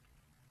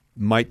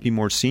might be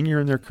more senior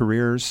in their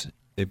careers.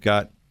 They've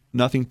got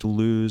nothing to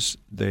lose.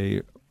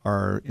 They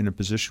are in a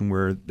position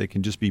where they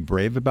can just be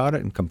brave about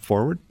it and come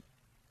forward.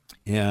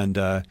 And,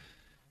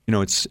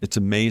 it's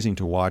amazing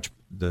to watch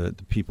the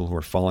people who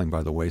are falling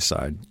by the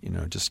wayside,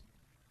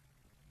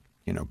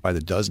 by the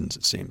dozens,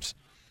 it seems.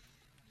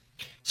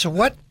 So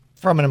what,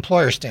 from an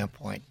employer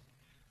standpoint,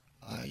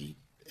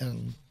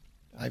 and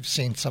I've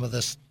seen some of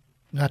this,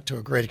 not to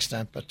a great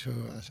extent, but to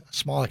a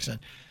small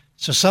extent.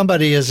 So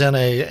somebody is in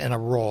a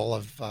role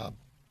of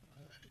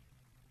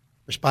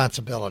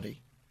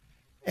responsibility,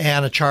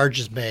 and a charge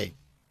is made,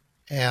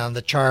 and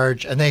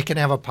they can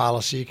have a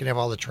policy, you can have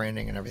all the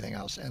training and everything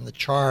else, and the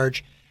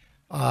charge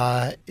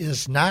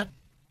is not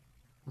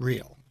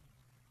real.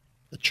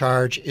 The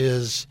charge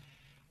is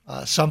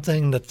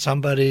something that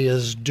somebody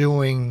is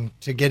doing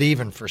to get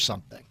even for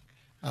something.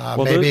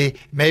 Maybe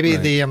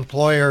right. The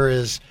employer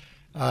is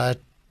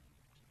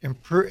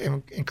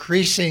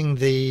increasing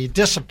the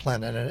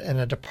discipline in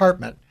a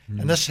department.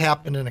 Mm-hmm. And this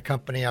happened in a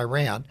company I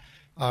ran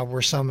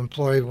where some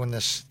employee, when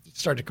this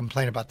started to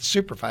complain about the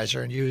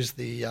supervisor, and used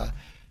the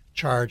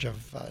charge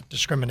of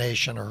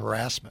discrimination or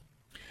harassment.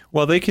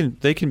 Well, they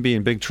can be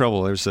in big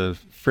trouble. There's a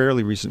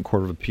fairly recent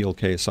Court of Appeal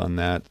case on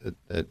that.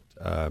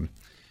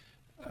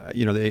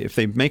 If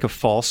they make a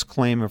false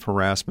claim of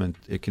harassment,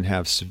 it can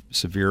have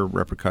severe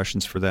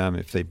repercussions for them.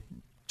 If they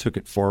took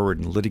it forward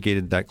and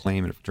litigated that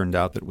claim, and it turned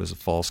out that it was a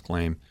false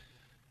claim,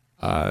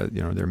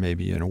 there may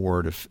be an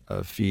award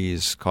of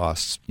fees,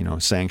 costs,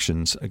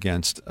 sanctions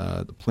against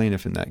the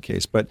plaintiff in that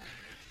case. But,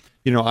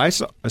 I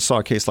saw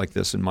a case like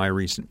this in my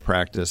recent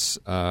practice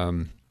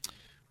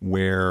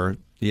where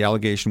the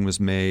allegation was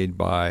made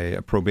by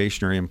a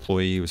probationary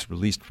employee who was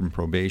released from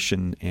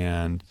probation,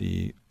 and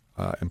the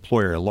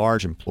employer, a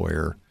large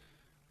employer,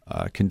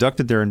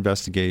 conducted their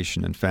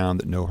investigation and found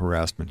that no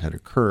harassment had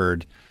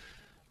occurred.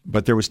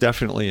 But there was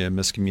definitely a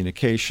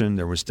miscommunication.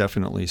 There was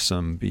definitely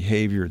some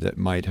behavior that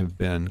might have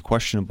been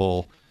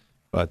questionable,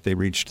 but they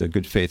reached a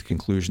good faith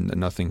conclusion that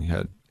nothing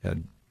had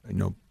the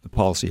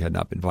policy had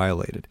not been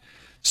violated.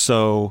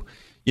 So,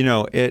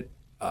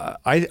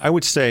 I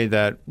would say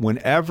that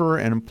whenever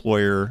an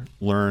employer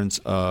learns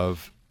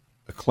of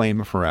a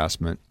claim of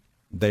harassment,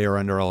 they are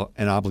under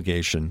an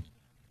obligation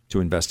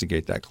to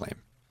investigate that claim.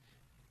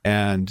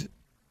 And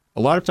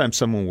a lot of times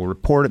someone will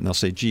report it and they'll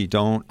say, I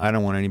don't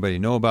want anybody to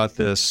know about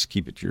this.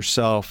 Keep it to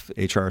yourself.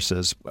 HR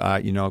says,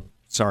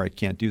 sorry, I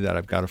can't do that.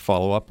 I've got to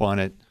follow up on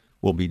it.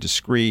 We'll be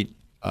discreet.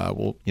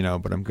 But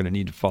I'm going to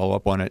need to follow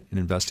up on it and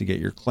investigate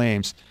your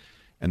claims.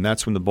 And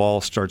that's when the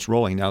ball starts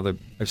rolling. Now,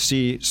 I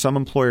see some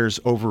employers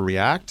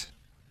overreact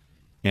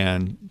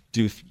and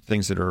do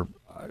things that are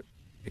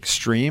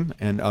extreme,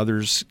 and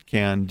others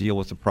can deal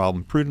with the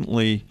problem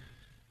prudently,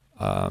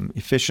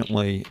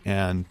 efficiently,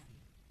 and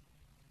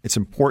it's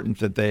important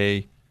that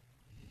they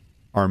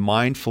are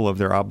mindful of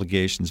their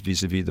obligations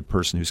vis-a-vis the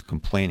person who's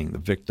complaining, the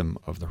victim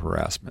of the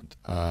harassment.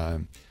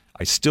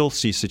 I still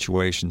see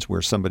situations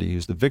where somebody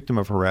who's the victim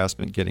of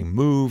harassment getting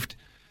moved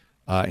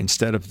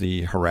instead of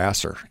the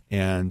harasser,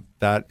 and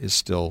that is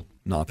still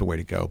not the way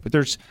to go. But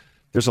there's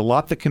a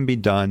lot that can be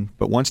done,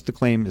 but once the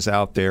claim is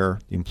out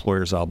there, the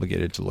employer is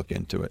obligated to look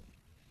into it.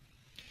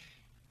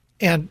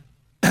 And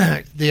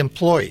the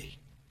employee,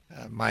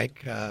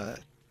 Mike, well,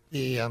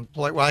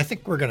 I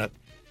think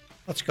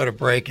let's go to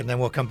break, and then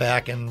we'll come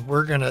back, and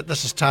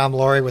this is Tom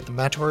Laurie with the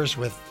Mentors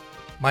with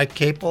Mike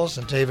Caples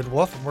and David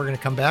Wolf, and we're going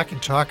to come back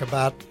and talk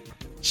about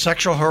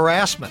sexual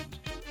harassment.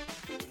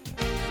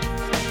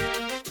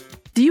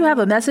 Do you have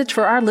a message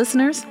for our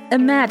listeners?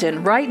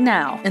 Imagine right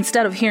now,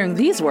 instead of hearing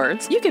these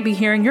words, you could be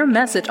hearing your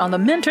message on the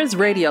Mentors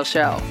Radio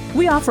Show.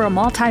 We offer a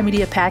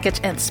multimedia package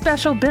and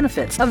special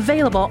benefits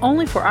available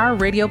only for our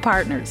radio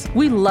partners.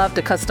 We love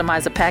to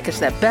customize a package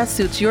that best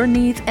suits your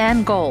needs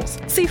and goals.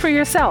 See for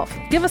yourself.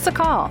 Give us a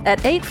call at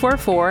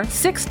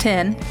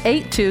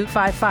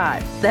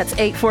 844-610-8255. That's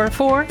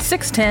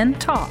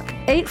 844-610-TALK.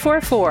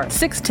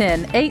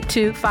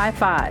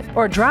 844-610-8255.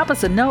 Or drop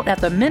us a note at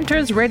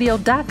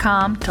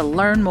thementorsradio.com to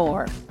learn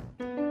more.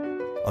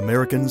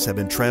 Americans have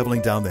been traveling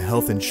down the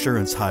health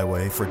insurance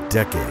highway for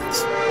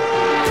decades.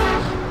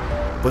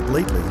 But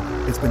lately,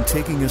 it's been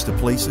taking us to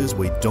places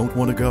we don't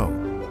want to go.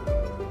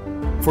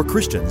 For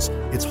Christians,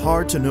 it's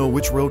hard to know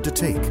which road to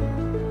take.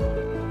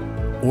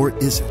 Or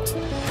is it?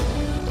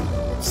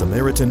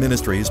 Samaritan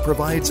Ministries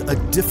provides a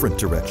different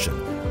direction,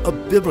 a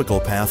biblical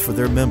path for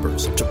their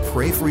members to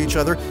pray for each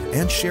other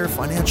and share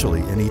financially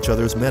in each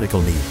other's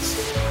medical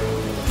needs.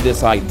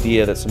 This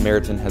idea that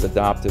Samaritan has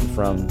adopted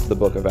from the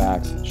book of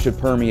Acts should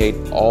permeate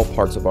all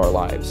parts of our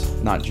lives,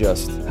 not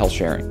just health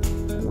sharing.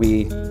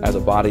 We, as a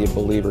body of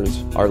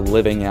believers, are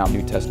living out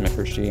New Testament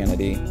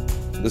Christianity.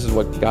 This is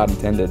what God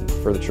intended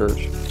for the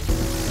church.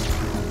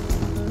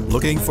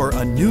 Looking for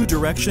a new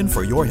direction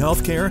for your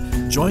health care?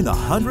 Join the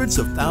hundreds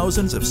of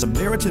thousands of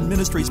Samaritan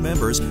Ministries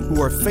members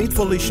who are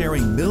faithfully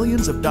sharing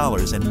millions of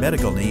dollars in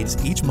medical needs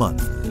each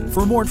month.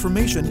 For more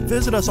information,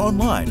 visit us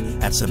online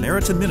at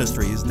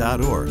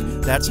SamaritanMinistries.org.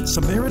 That's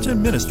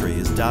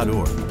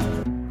SamaritanMinistries.org.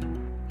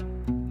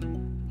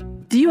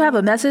 Do you have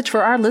a message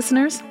for our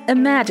listeners?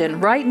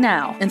 Imagine right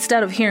now,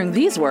 instead of hearing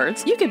these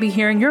words, you could be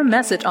hearing your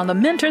message on the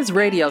Mentors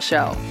Radio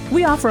Show.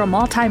 We offer a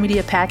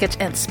multimedia package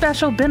and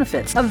special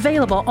benefits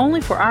available only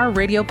for our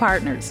radio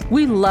partners.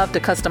 We love to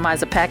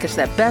customize a package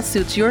that best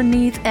suits your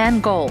needs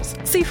and goals.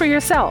 See for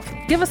yourself.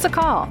 Give us a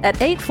call at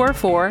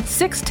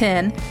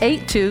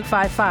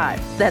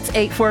 844-610-8255. That's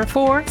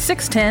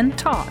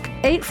 844-610-TALK.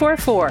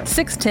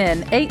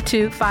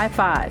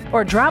 844-610-8255.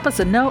 Or drop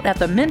us a note at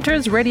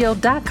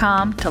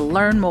thementorsradio.com to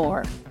learn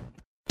more.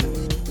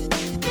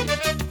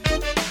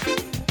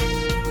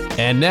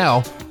 And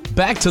now,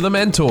 back to the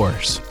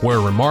Mentors, where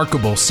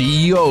remarkable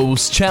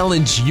CEOs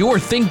challenge your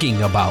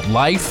thinking about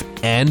life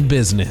and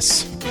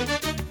business.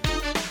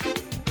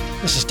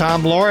 This is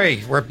Tom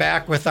Laurie. We're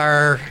back with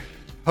our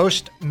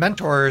host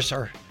mentors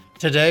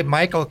today,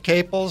 Michael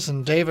Caples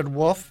and David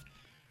Wolf,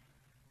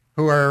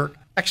 who are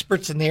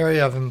experts in the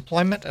area of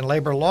employment and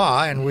labor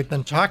law, and we've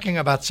been talking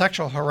about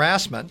sexual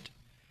harassment,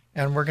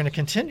 and we're going to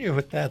continue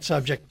with that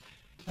subject.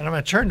 And I'm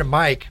going to turn to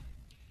Mike.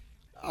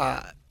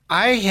 I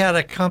had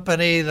a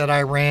company that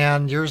I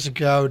ran years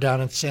ago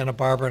down in Santa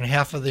Barbara, and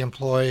half of the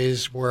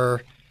employees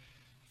were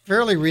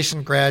fairly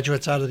recent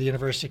graduates out of the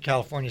University of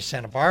California,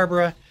 Santa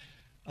Barbara.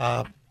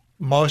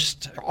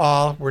 Most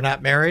all were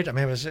not married. I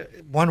mean, it was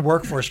one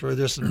workforce where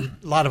there's a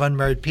lot of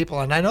unmarried people.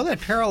 And I know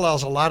that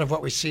parallels a lot of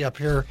what we see up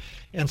here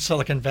in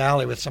Silicon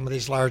Valley with some of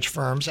these large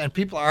firms. And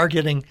people are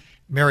getting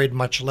married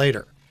much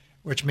later.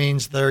 which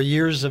means their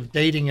years of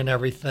dating and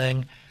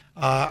everything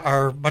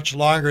are much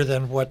longer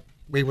than what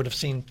we would have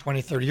seen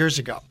 20, 30 years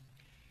ago.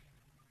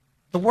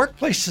 The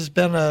workplace has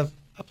been a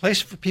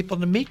place for people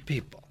to meet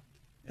people.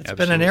 It's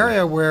Absolutely. been an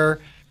area where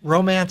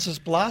romances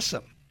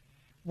blossom.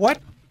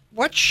 What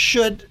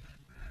should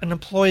an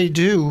employee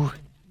do?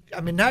 I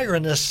mean, now you're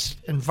in this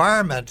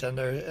environment, and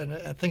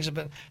things have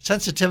been,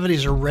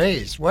 sensitivities are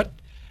raised. What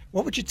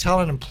would you tell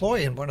an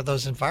employee in one of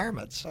those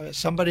environments?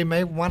 Somebody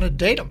may want to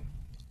date them.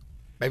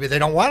 Maybe they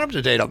don't want them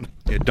to date them.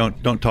 Yeah,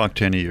 don't talk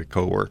to any of your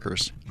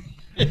coworkers.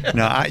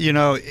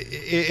 No,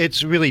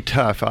 it's really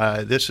tough.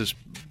 This is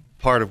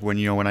part of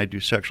when I do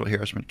sexual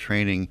harassment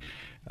training.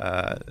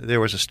 There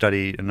was a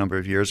study a number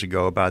of years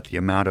ago about the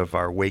amount of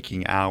our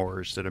waking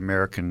hours that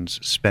Americans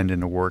spend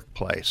in the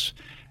workplace,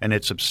 and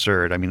it's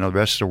absurd. I mean, the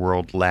rest of the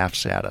world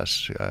laughs at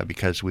us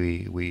because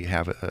we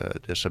have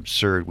this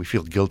absurd. We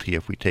feel guilty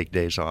if we take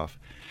days off.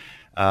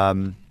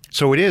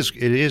 So it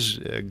is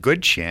a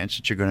good chance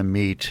that you're going to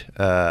meet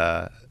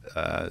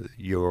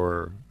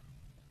your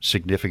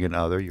significant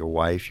other, your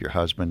wife, your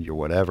husband, your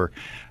whatever,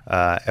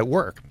 at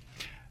work.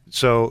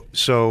 So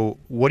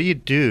what do you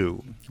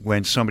do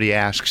when somebody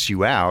asks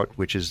you out,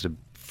 which is the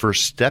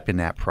first step in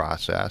that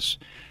process,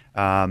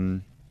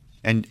 and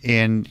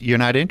you're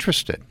not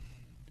interested?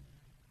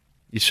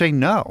 You say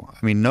no.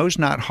 I mean, no's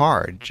not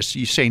hard. Just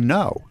you say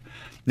no.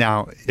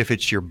 Now, if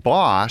it's your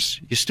boss,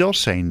 you still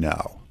say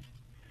no.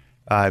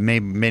 May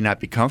not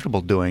be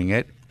comfortable doing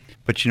it,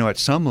 but at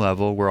some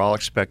level, we're all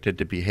expected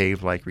to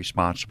behave like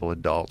responsible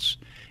adults,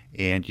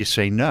 and you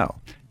say no.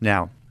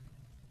 Now,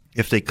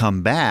 if they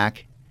come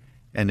back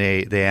and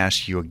they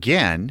ask you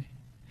again,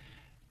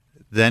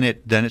 then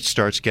it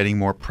starts getting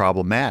more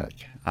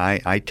problematic.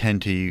 I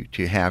tend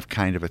to have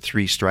kind of a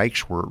 3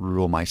 strikes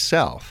rule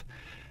myself.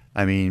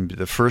 I mean,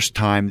 the first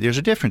time there's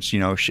a difference.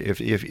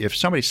 If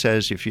somebody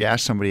says, if you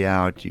ask somebody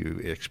out,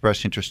 you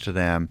express interest to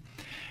them,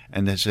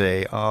 and they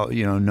say, oh,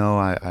 no,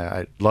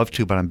 I'd love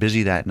to, but I'm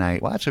busy that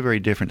night. Well, that's a very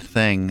different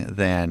thing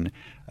than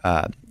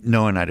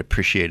knowing I'd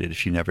appreciate it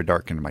if you never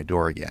darkened my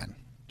door again.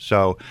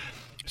 So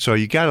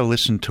you got to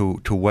listen to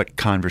what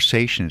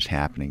conversation is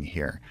happening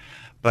here.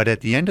 But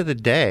at the end of the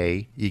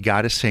day, you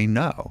got to say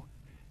no.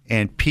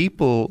 And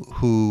people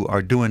who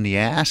are doing the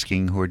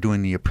asking, who are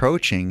doing the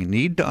approaching,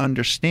 need to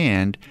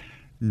understand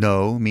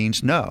no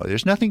means no.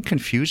 There's nothing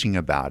confusing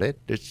about it.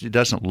 It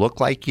doesn't look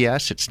like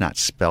yes. It's not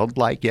spelled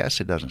like yes.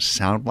 It doesn't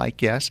sound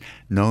like yes.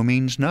 No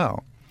means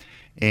no.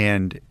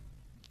 And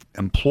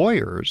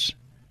employers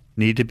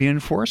need to be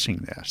enforcing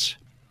this.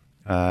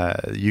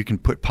 You can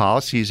put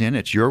policies in.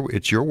 It's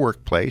your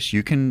workplace.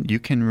 You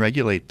can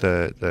regulate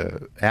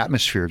the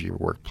atmosphere of your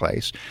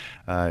workplace.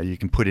 You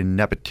can put in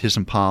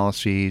nepotism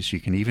policies.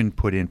 You can even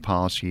put in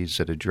policies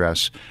that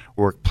address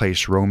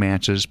workplace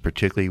romances,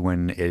 particularly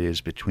when it is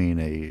between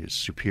a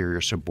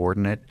superior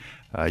subordinate.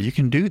 You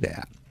can do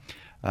that.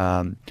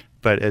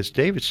 But as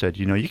David said,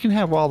 you can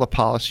have all the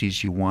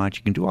policies you want.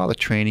 You can do all the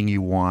training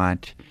you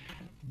want.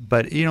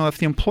 But if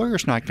the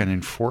employer's not going to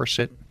enforce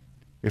it,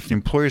 if the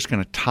employer is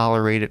going to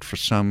tolerate it for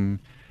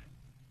some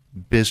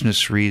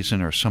business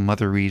reason or some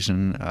other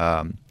reason,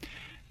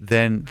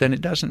 then it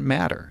doesn't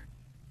matter.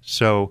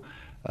 So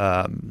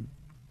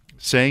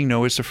saying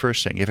no is the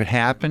first thing. If it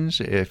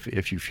happens,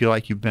 if you feel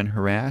like you've been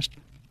harassed,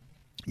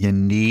 you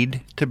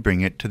need to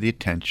bring it to the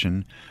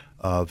attention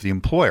of the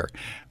employer.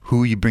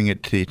 Who you bring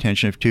it to the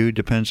attention of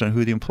depends on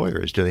who the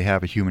employer is. Do they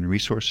have a human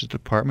resources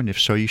department? If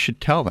so, you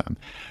should tell them.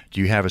 Do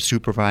you have a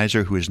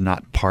supervisor who is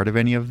not part of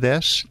any of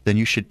this? Then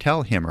you should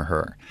tell him or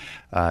her.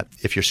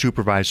 If your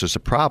supervisor is a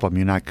problem,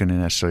 you're not going to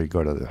necessarily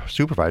go to the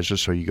supervisor,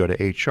 so you go to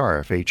HR.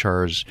 If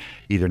HR is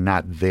either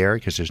not there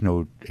because there's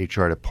no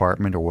HR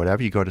department or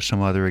whatever, you go to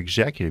some other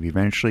executive.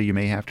 Eventually, you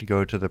may have to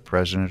go to the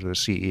president or the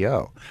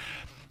CEO.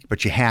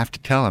 But you have to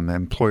tell them.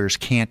 Employers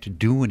can't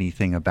do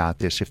anything about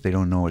this if they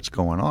don't know what's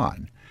going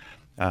on.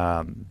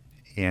 And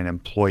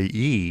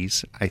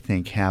employees, I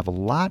think, have a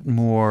lot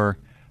more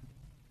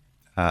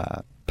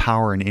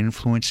power and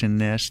influence in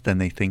this than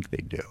they think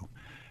they do.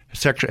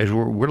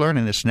 We're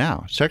learning this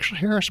now. Sexual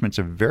harassment is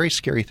a very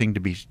scary thing to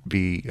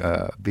be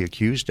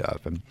accused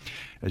of. And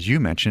as you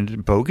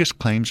mentioned, bogus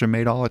claims are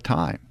made all the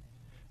time.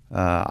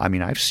 I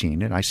mean, I've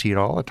seen it. I see it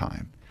all the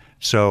time.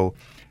 So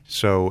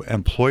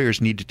employers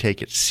need to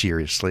take it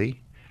seriously.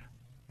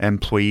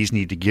 Employees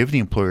need to give the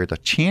employer the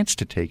chance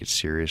to take it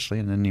seriously,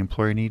 and then the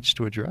employer needs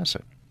to address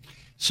it.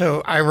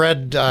 So I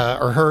read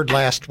or heard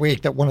last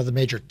week that one of the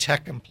major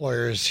tech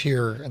employers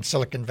here in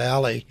Silicon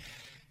Valley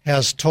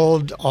has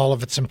told all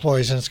of its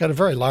employees, and it's got a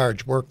very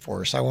large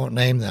workforce, I won't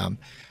name them,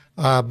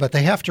 but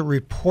they have to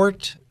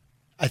report,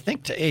 I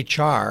think, to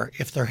HR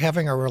if they're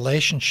having a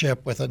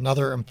relationship with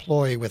another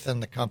employee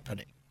within the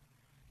company.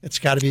 It's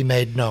got to be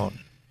made known.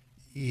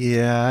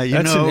 Yeah,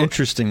 that's an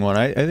interesting one.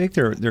 I think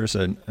there's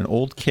an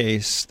old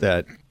case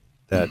that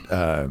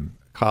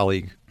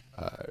colleague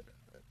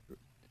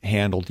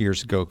handled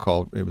years ago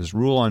called, it was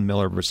Rule on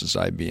Miller versus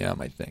IBM,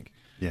 I think.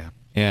 Yeah.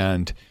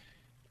 And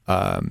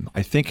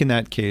I think in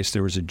that case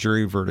there was a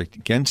jury verdict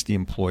against the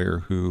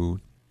employer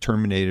who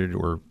terminated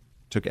or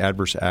took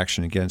adverse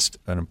action against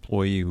an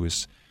employee who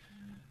was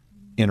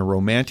in a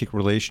romantic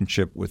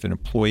relationship with an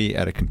employee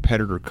at a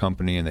competitor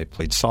company, and they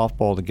played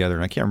softball together.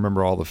 And I can't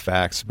remember all the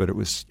facts, but it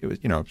was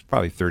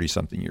probably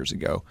 30-something years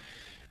ago.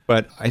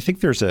 But I think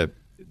there's a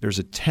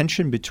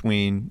tension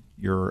between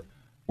your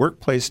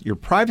workplace, your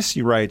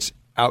privacy rights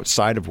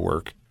outside of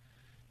work,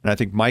 and I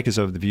think Mike is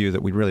of the view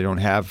that we really don't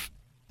have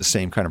the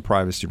same kind of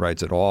privacy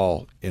rights at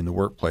all in the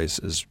workplace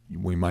as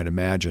we might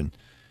imagine.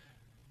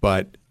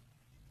 But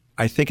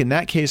I think in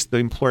that case, the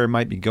employer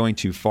might be going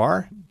too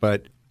far,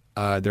 but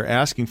they're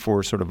asking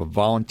for sort of a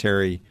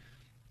voluntary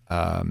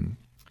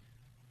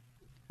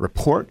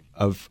report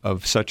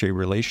of such a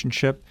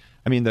relationship.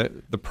 I mean,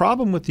 the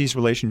problem with these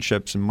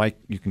relationships, and Mike,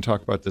 you can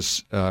talk about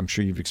this, I'm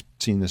sure you've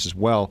seen this as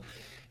well,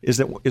 is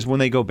when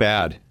they go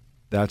bad,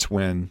 that's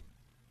when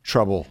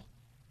trouble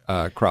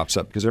crops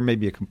up, because there may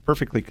be a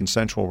perfectly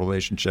consensual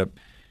relationship,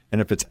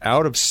 and if it's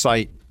out of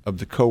sight of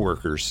the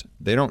coworkers,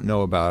 they don't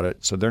know about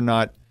it, so they're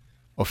not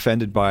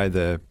offended by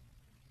the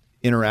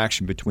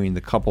interaction between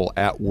the couple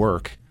at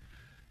work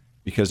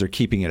because they're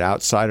keeping it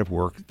outside of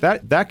work.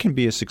 That can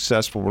be a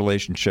successful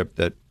relationship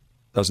that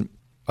doesn't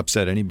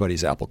upset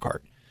anybody's apple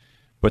cart.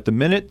 But the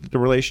minute the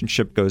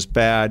relationship goes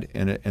bad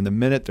and the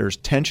minute there's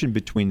tension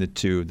between the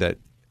two that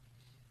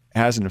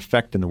has an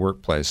effect in the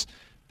workplace,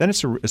 then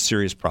it's a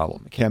serious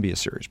problem. It can be a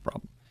serious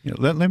problem.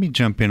 Let me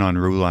jump in on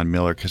Rulon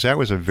Miller, because that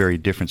was a very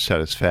different set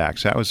of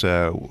facts. That was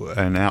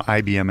an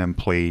IBM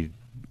employee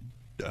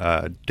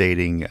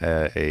dating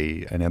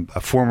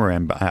a former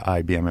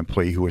IBM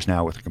employee who was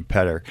now with a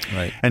competitor.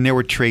 Right. And there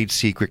were trade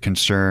secret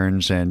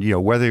concerns, and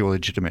whether they were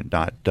legitimate or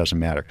not doesn't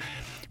matter.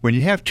 When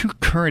you have two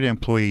current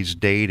employees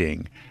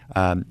dating,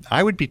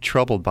 I would be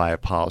troubled by a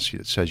policy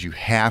that says you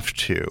have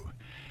to.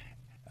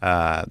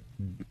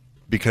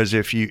 Because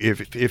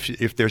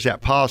if there's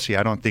that policy,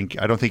 I don't think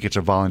it's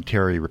a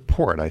voluntary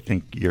report. I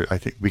think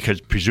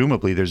because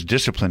presumably there's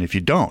discipline if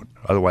you don't.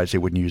 Otherwise, they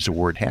wouldn't use the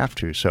word "have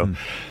to." So,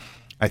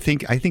 I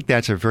think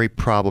that's a very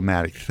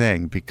problematic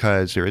thing,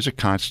 because there is a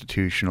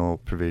constitutional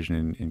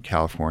provision in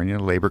California,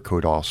 labor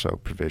code also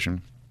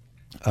provision,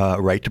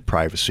 right to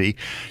privacy.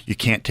 You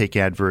can't take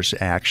adverse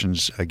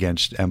actions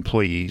against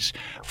employees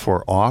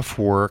for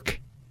off-work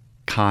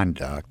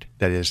conduct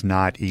that is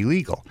not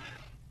illegal.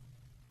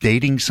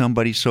 Dating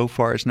somebody so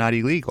far is not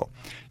illegal.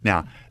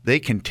 Now, they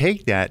can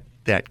take that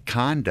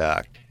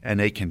conduct and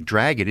they can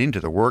drag it into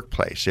the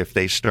workplace if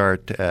they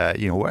start,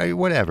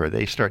 whatever.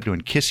 They start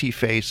doing kissy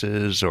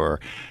faces, or,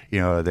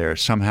 they're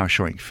somehow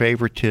showing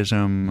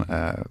favoritism,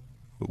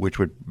 which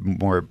would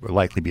more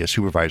likely be a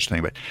supervisor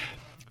thing. But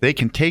they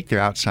can take their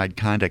outside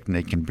conduct and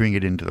they can bring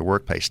it into the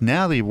workplace.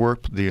 Now the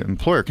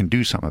employer can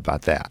do something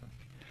about that.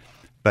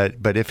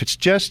 But if it's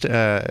just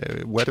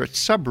whether it's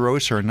sub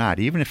rosa or not,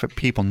 even if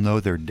people know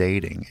they're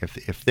dating,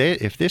 if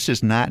this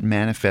is not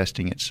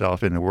manifesting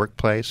itself in the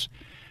workplace,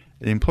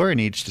 the employer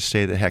needs to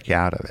stay the heck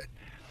out of it.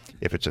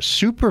 If it's a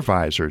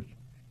supervisor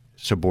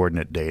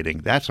subordinate dating,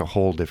 that's a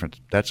whole different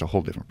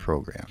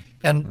program.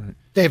 And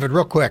David,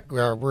 real quick,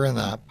 we're in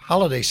the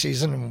holiday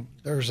season, and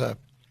there's a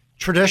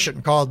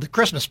tradition called the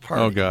Christmas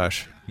party. Oh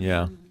gosh,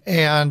 yeah.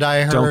 And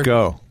I heard, don't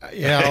go.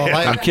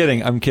 I'm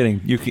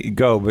kidding. You can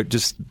go, but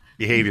just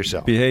behave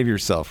yourself. Behave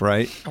yourself,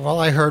 right? Well,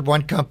 I heard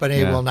one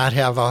company will not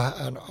have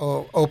an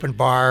open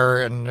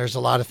bar, and there's a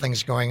lot of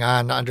things going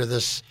on under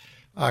this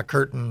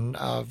curtain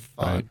of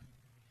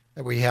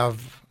that we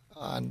have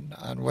on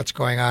what's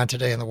going on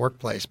today in the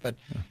workplace. But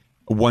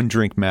a 1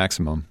 drink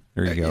maximum.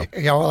 There you go.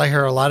 Well, I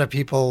hear a lot of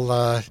people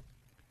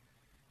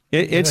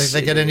they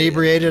get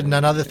inebriated, and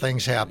then other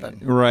things happen.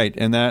 Right,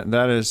 and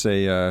that is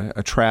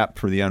a trap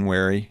for the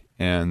unwary,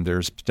 and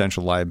there's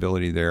potential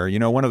liability there.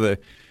 One of the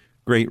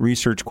great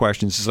research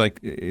questions is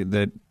like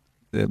that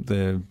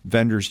the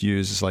vendors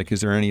use is like,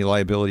 is there any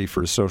liability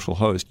for a social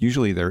host?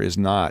 Usually there is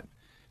not.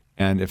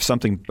 And if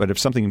something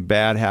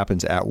bad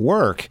happens at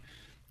work,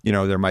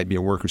 there might be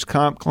a workers'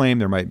 comp claim,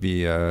 there might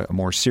be a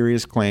more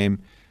serious claim.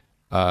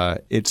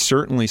 It's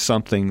certainly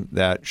something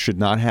that should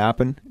not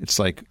happen. It's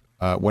like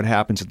what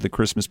happens at the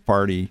Christmas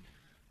party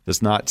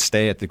does not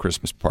stay at the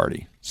Christmas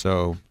party,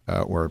 so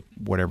or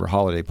whatever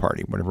holiday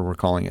party, whatever we're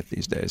calling it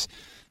these days.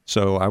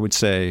 So I would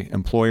say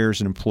employers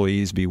and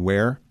employees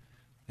beware,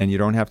 and you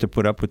don't have to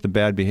put up with the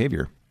bad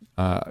behavior.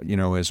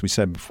 As we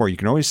said before, you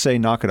can always say,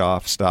 knock it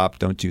off, stop,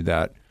 don't do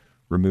that.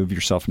 Remove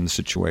yourself from the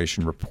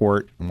situation,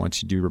 report, and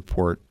once you do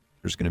report,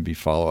 there's going to be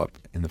follow-up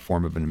in the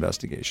form of an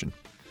investigation.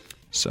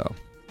 So,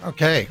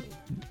 okay.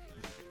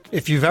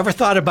 If you've ever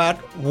thought about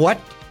what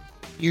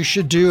you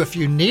should do if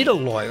you need a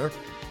lawyer,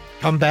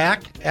 come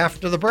back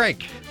after the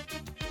break.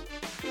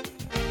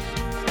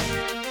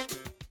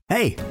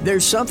 Hey,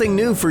 there's something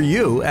new for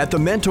you at the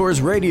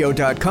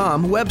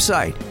mentorsradio.com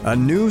website, a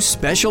new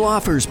special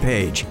offers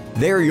page.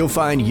 There you'll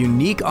find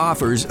unique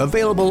offers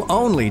available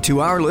only to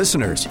our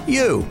listeners,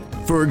 you.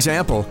 For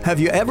example, have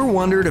you ever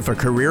wondered if a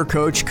career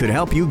coach could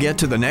help you get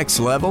to the next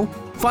level?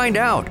 Find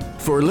out.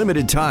 For a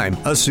limited time,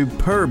 a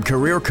superb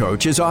career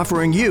coach is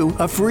offering you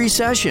a free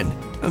session.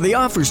 The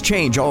offers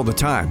change all the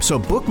time, so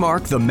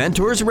bookmark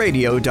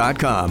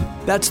thementorsradio.com.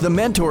 That's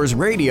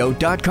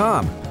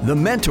thementorsradio.com.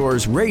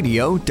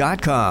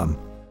 Thementorsradio.com.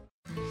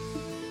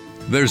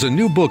 There's a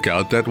new book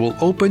out that will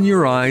open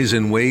your eyes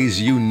in ways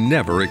you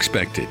never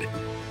expected.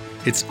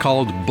 It's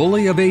called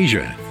Bully of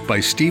Asia by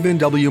Stephen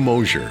W.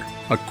 Mosier,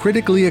 a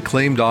critically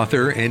acclaimed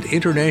author and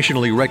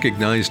internationally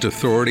recognized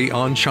authority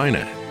on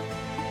China.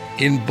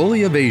 In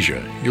Bully of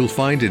Asia, you'll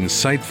find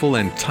insightful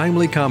and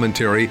timely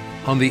commentary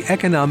on the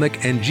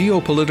economic and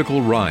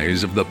geopolitical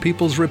rise of the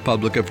People's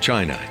Republic of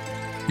China.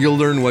 You'll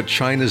learn what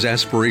China's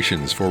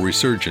aspirations for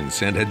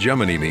resurgence and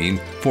hegemony mean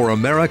for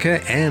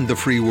America and the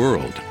free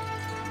world.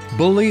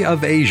 Bully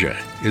of Asia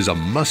is a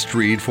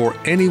must-read for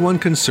anyone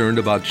concerned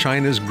about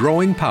China's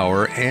growing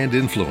power and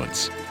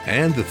influence,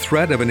 and the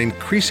threat of an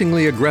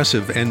increasingly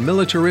aggressive and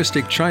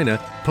militaristic China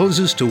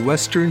poses to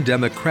Western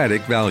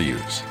democratic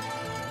values.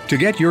 To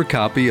get your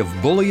copy of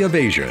Bully of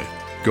Asia,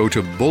 go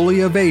to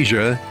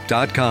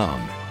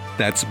bullyofasia.com.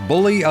 That's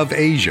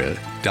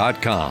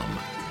bullyofasia.com.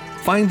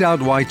 Find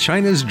out why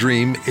China's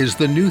dream is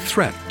the new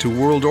threat to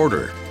world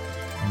order.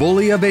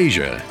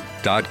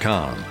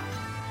 bullyofasia.com.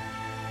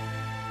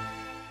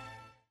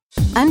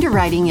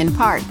 Underwriting in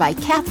part by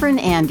Catherine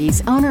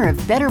Andes, owner of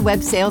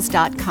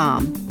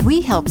BetterWebSales.com.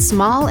 We help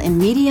small and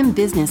medium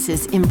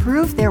businesses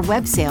improve their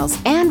web sales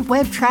and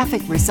web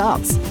traffic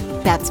results.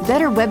 That's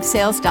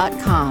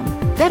BetterWebSales.com.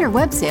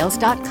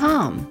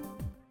 BetterWebSales.com.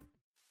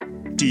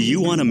 Do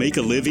you want to make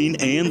a living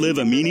and live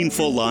a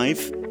meaningful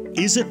life?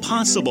 Is it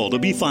possible to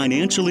be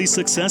financially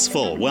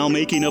successful while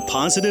making a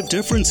positive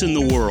difference in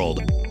the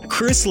world?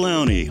 Chris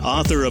Lowney,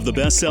 author of the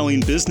best-selling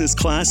business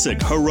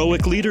classic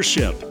Heroic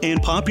Leadership and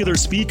popular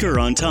speaker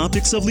on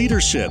topics of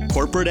leadership,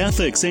 corporate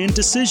ethics, and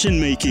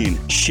decision-making,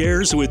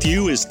 shares with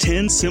you his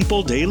 10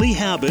 simple daily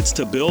habits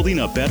to building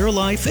a better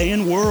life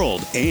and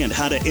world and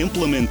how to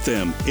implement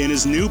them in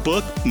his new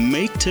book,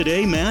 Make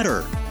Today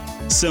Matter.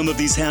 Some of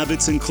these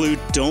habits include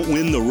don't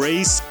win the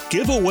race,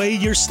 give away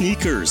your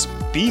sneakers,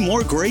 be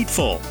more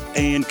grateful,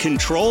 and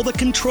control the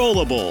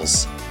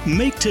controllables.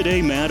 Make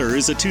Today Matter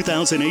is a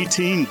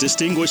 2018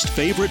 Distinguished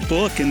Favorite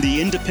Book in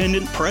the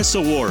Independent Press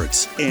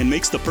Awards and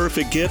makes the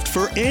perfect gift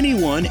for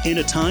anyone in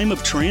a time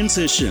of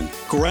transition,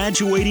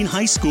 graduating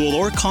high school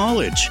or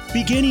college,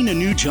 beginning a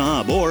new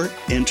job, or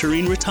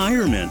entering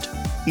retirement.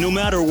 No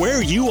matter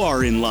where you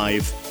are in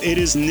life, it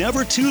is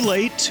never too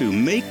late to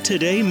make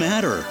today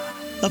matter.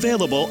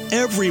 Available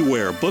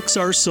everywhere books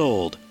are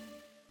sold.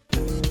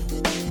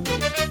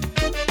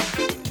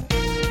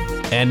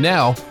 And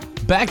now,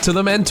 back to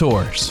The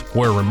Mentors,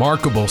 where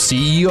remarkable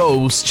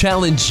CEOs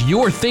challenge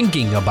your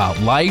thinking about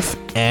life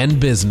and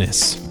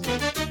business.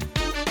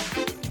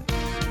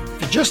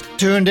 If you just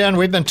tuned in,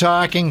 we've been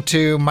talking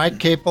to Mike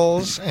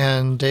Caples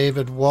and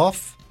David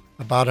Wolf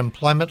about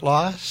employment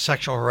law,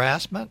 sexual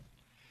harassment,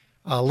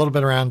 a little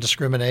bit around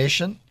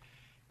discrimination.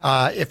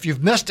 If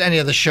you've missed any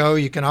of the show,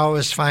 you can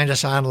always find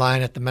us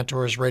online at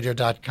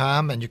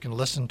thementorsradio.com, and you can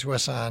listen to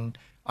us on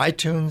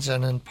iTunes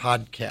and in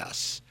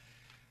podcasts.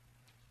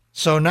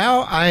 So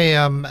now I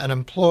am an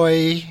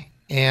employee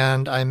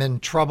and I'm in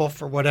trouble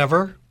for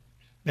whatever.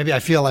 Maybe I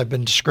feel I've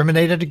been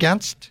discriminated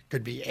against.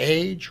 Could be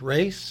age,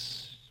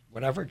 race,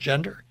 whatever,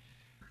 gender.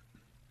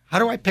 How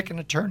do I pick an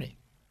attorney?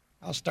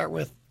 I'll start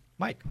with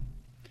Mike.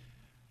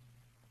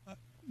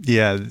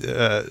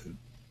 Yeah,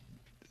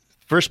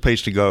 first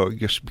place to go,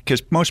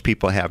 because most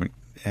people haven't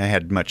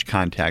had much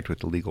contact with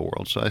the legal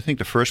world. So I think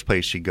the first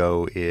place you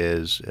go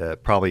is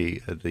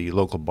probably the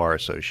local bar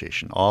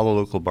association. All the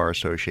local bar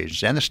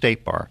associations and the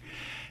state bar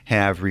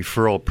have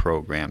referral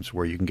programs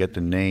where you can get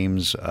the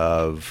names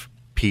of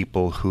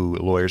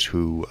lawyers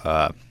who,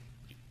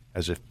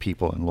 as if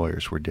people and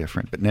lawyers were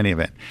different, but in any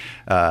event,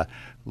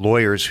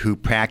 lawyers who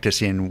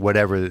practice in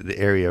whatever the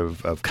area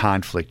of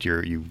conflict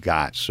you've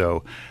got.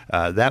 So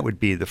that would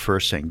be the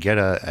first thing. Get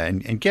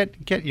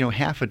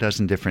half a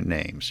dozen different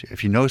names.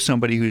 If you know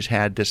somebody who's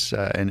had this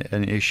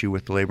an issue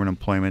with labor and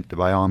employment,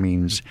 by all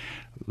means,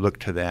 look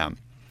to them.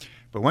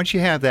 But once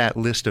you have that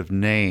list of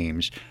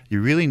names,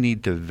 you really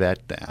need to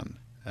vet them.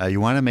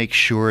 You want to make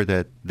sure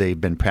that they've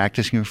been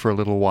practicing for a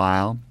little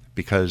while,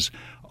 because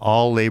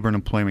all labor and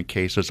employment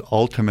cases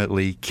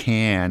ultimately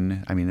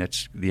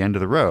that's the end of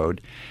the road,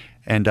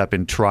 end up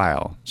in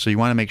trial. So you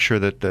want to make sure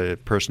that the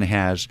person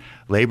has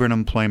labor and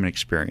employment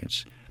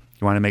experience.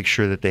 You want to make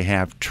sure that they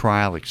have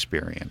trial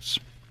experience.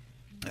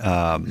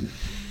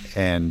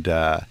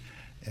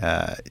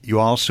 You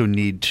also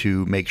need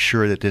to make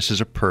sure that this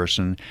is a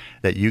person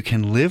that you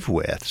can live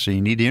with. So you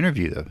need to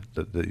interview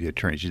the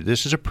attorneys.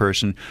 This is a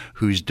person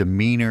whose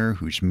demeanor,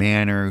 whose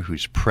manner,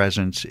 whose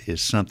presence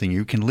is something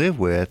you can live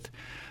with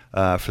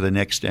for the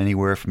next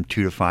anywhere from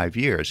 2 to 5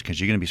 years, because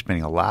you're going to be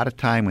spending a lot of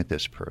time with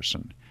this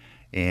person.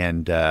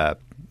 And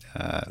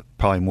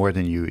probably more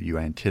than you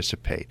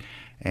anticipate,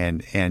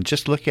 and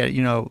just look at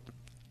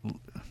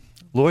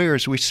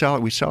lawyers. We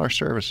sell our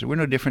services. We're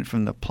no different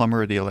from the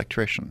plumber or the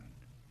electrician,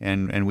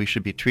 and we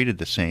should be treated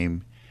the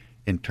same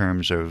in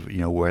terms of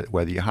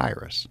whether you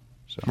hire us.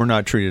 So. We're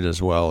not treated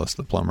as well as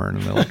the plumber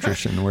and the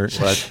electrician.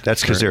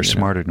 That's because they're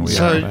smarter than we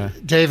are. So,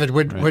 David,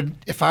 would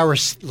if I were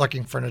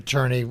looking for an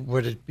attorney,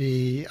 would it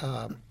be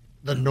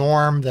the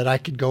norm that I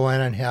could go in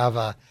and have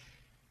a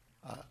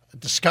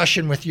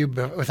discussion with you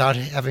without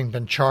having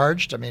been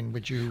charged? I mean,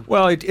 would you?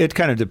 Well, it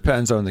kind of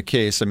depends on the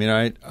case. I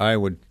mean, I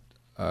would.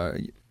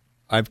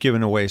 I've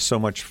given away so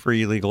much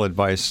free legal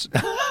advice.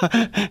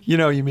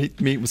 You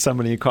meet with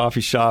somebody in a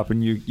coffee shop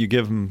and you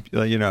give them,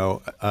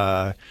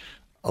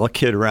 a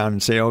kid around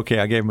and say, okay,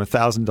 I gave them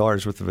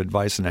 $1,000 worth of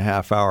advice in a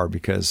half hour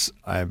because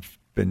I've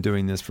been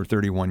doing this for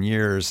 31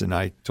 years, and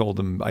I told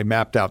them, I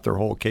mapped out their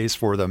whole case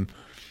for them,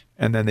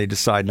 and then they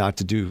decide not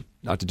to do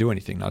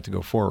anything, not to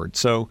go forward.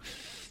 So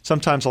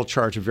sometimes I'll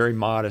charge a very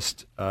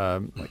modest,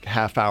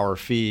 half-hour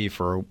fee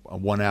for a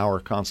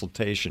 1-hour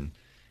consultation.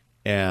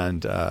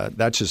 And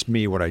that's just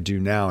me, what I do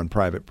now in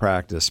private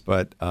practice.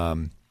 But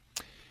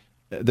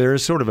there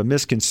is sort of a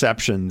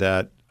misconception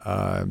that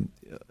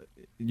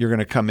you're going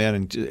to come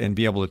in and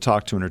be able to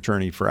talk to an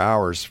attorney for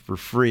hours for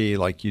free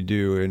like you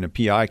do in a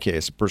PI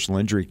case, a personal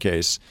injury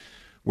case,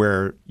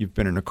 where you've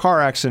been in a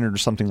car accident or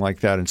something like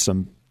that,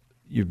 and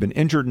you've been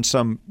injured in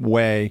some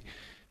way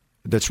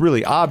that's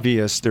really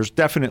obvious. There's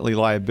definitely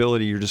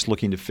liability. You're just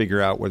looking to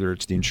figure out whether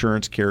it's the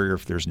insurance carrier,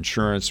 if there's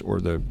insurance,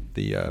 or the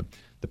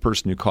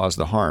person who caused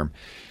the harm.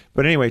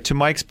 But anyway, to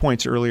Mike's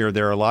points earlier,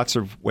 there are lots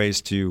of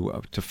ways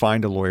to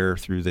find a lawyer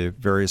through the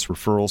various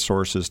referral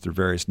sources, through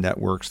various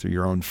networks, through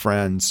your own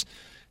friends.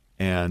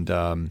 And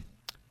the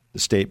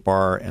State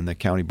Bar and the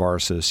County Bar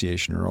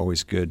Association are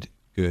always good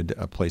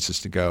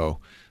places to go.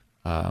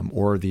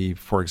 Or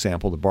for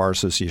example, the Bar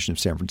Association of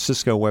San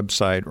Francisco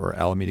website, or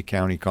Alameda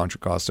County,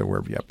 Contra Costa,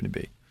 wherever you happen to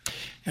be.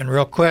 And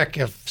real quick,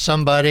 if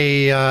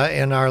somebody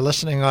in our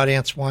listening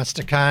audience wants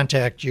to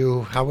contact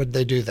you, how would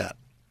they do that?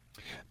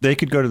 They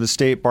could go to the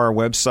State Bar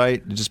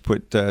website, just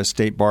put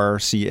State Bar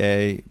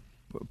CA,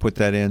 put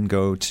that in,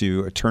 go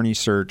to attorney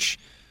search,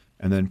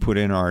 and then put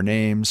in our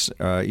names,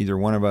 either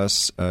one of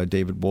us,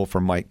 David Wolf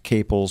or Mike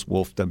Caples,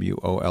 Wolf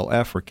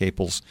WOLF, or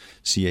Caples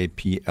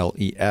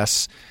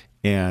CAPLES,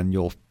 and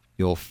you'll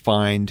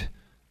find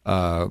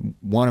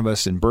one of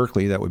us in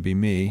Berkeley, that would be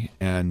me,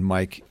 and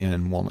Mike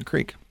in Walnut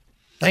Creek.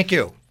 Thank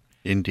you.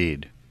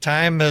 Indeed.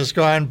 Time has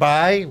gone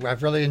by.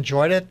 I've really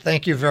enjoyed it.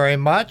 Thank you very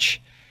much.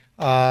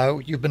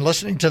 You've been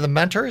listening to The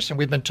Mentors, and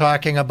we've been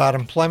talking about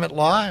employment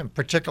law, and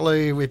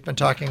particularly we've been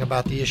talking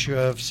about the issue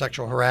of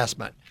sexual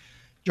harassment.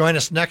 Join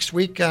us next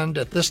weekend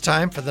at this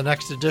time for the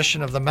next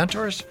edition of The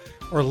Mentors,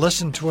 or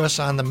listen to us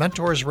on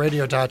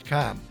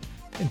thementorsradio.com.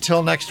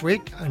 Until next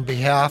week, on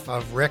behalf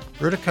of Rick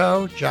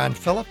Brutico, John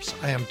Phillips,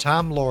 I am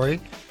Tom Laurie,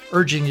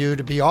 urging you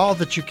to be all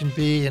that you can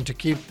be and to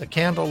keep the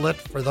candle lit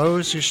for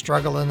those who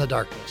struggle in the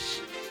darkness.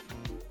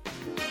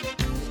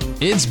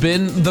 It's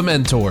been The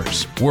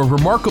Mentors, where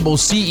remarkable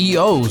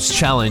CEOs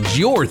challenge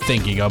your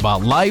thinking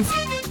about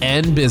life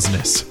and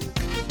business.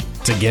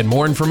 To get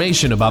more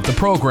information about the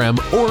program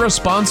or a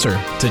sponsor,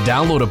 to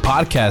download a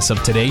podcast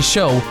of today's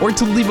show, or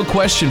to leave a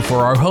question for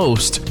our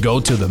host,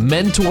 go to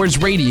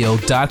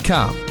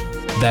thementorsradio.com.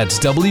 That's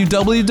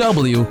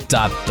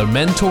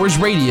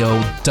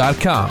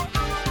www.thementorsradio.com.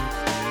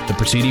 The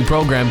preceding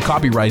program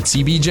copyright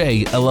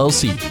CBJ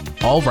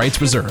LLC. All rights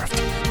reserved.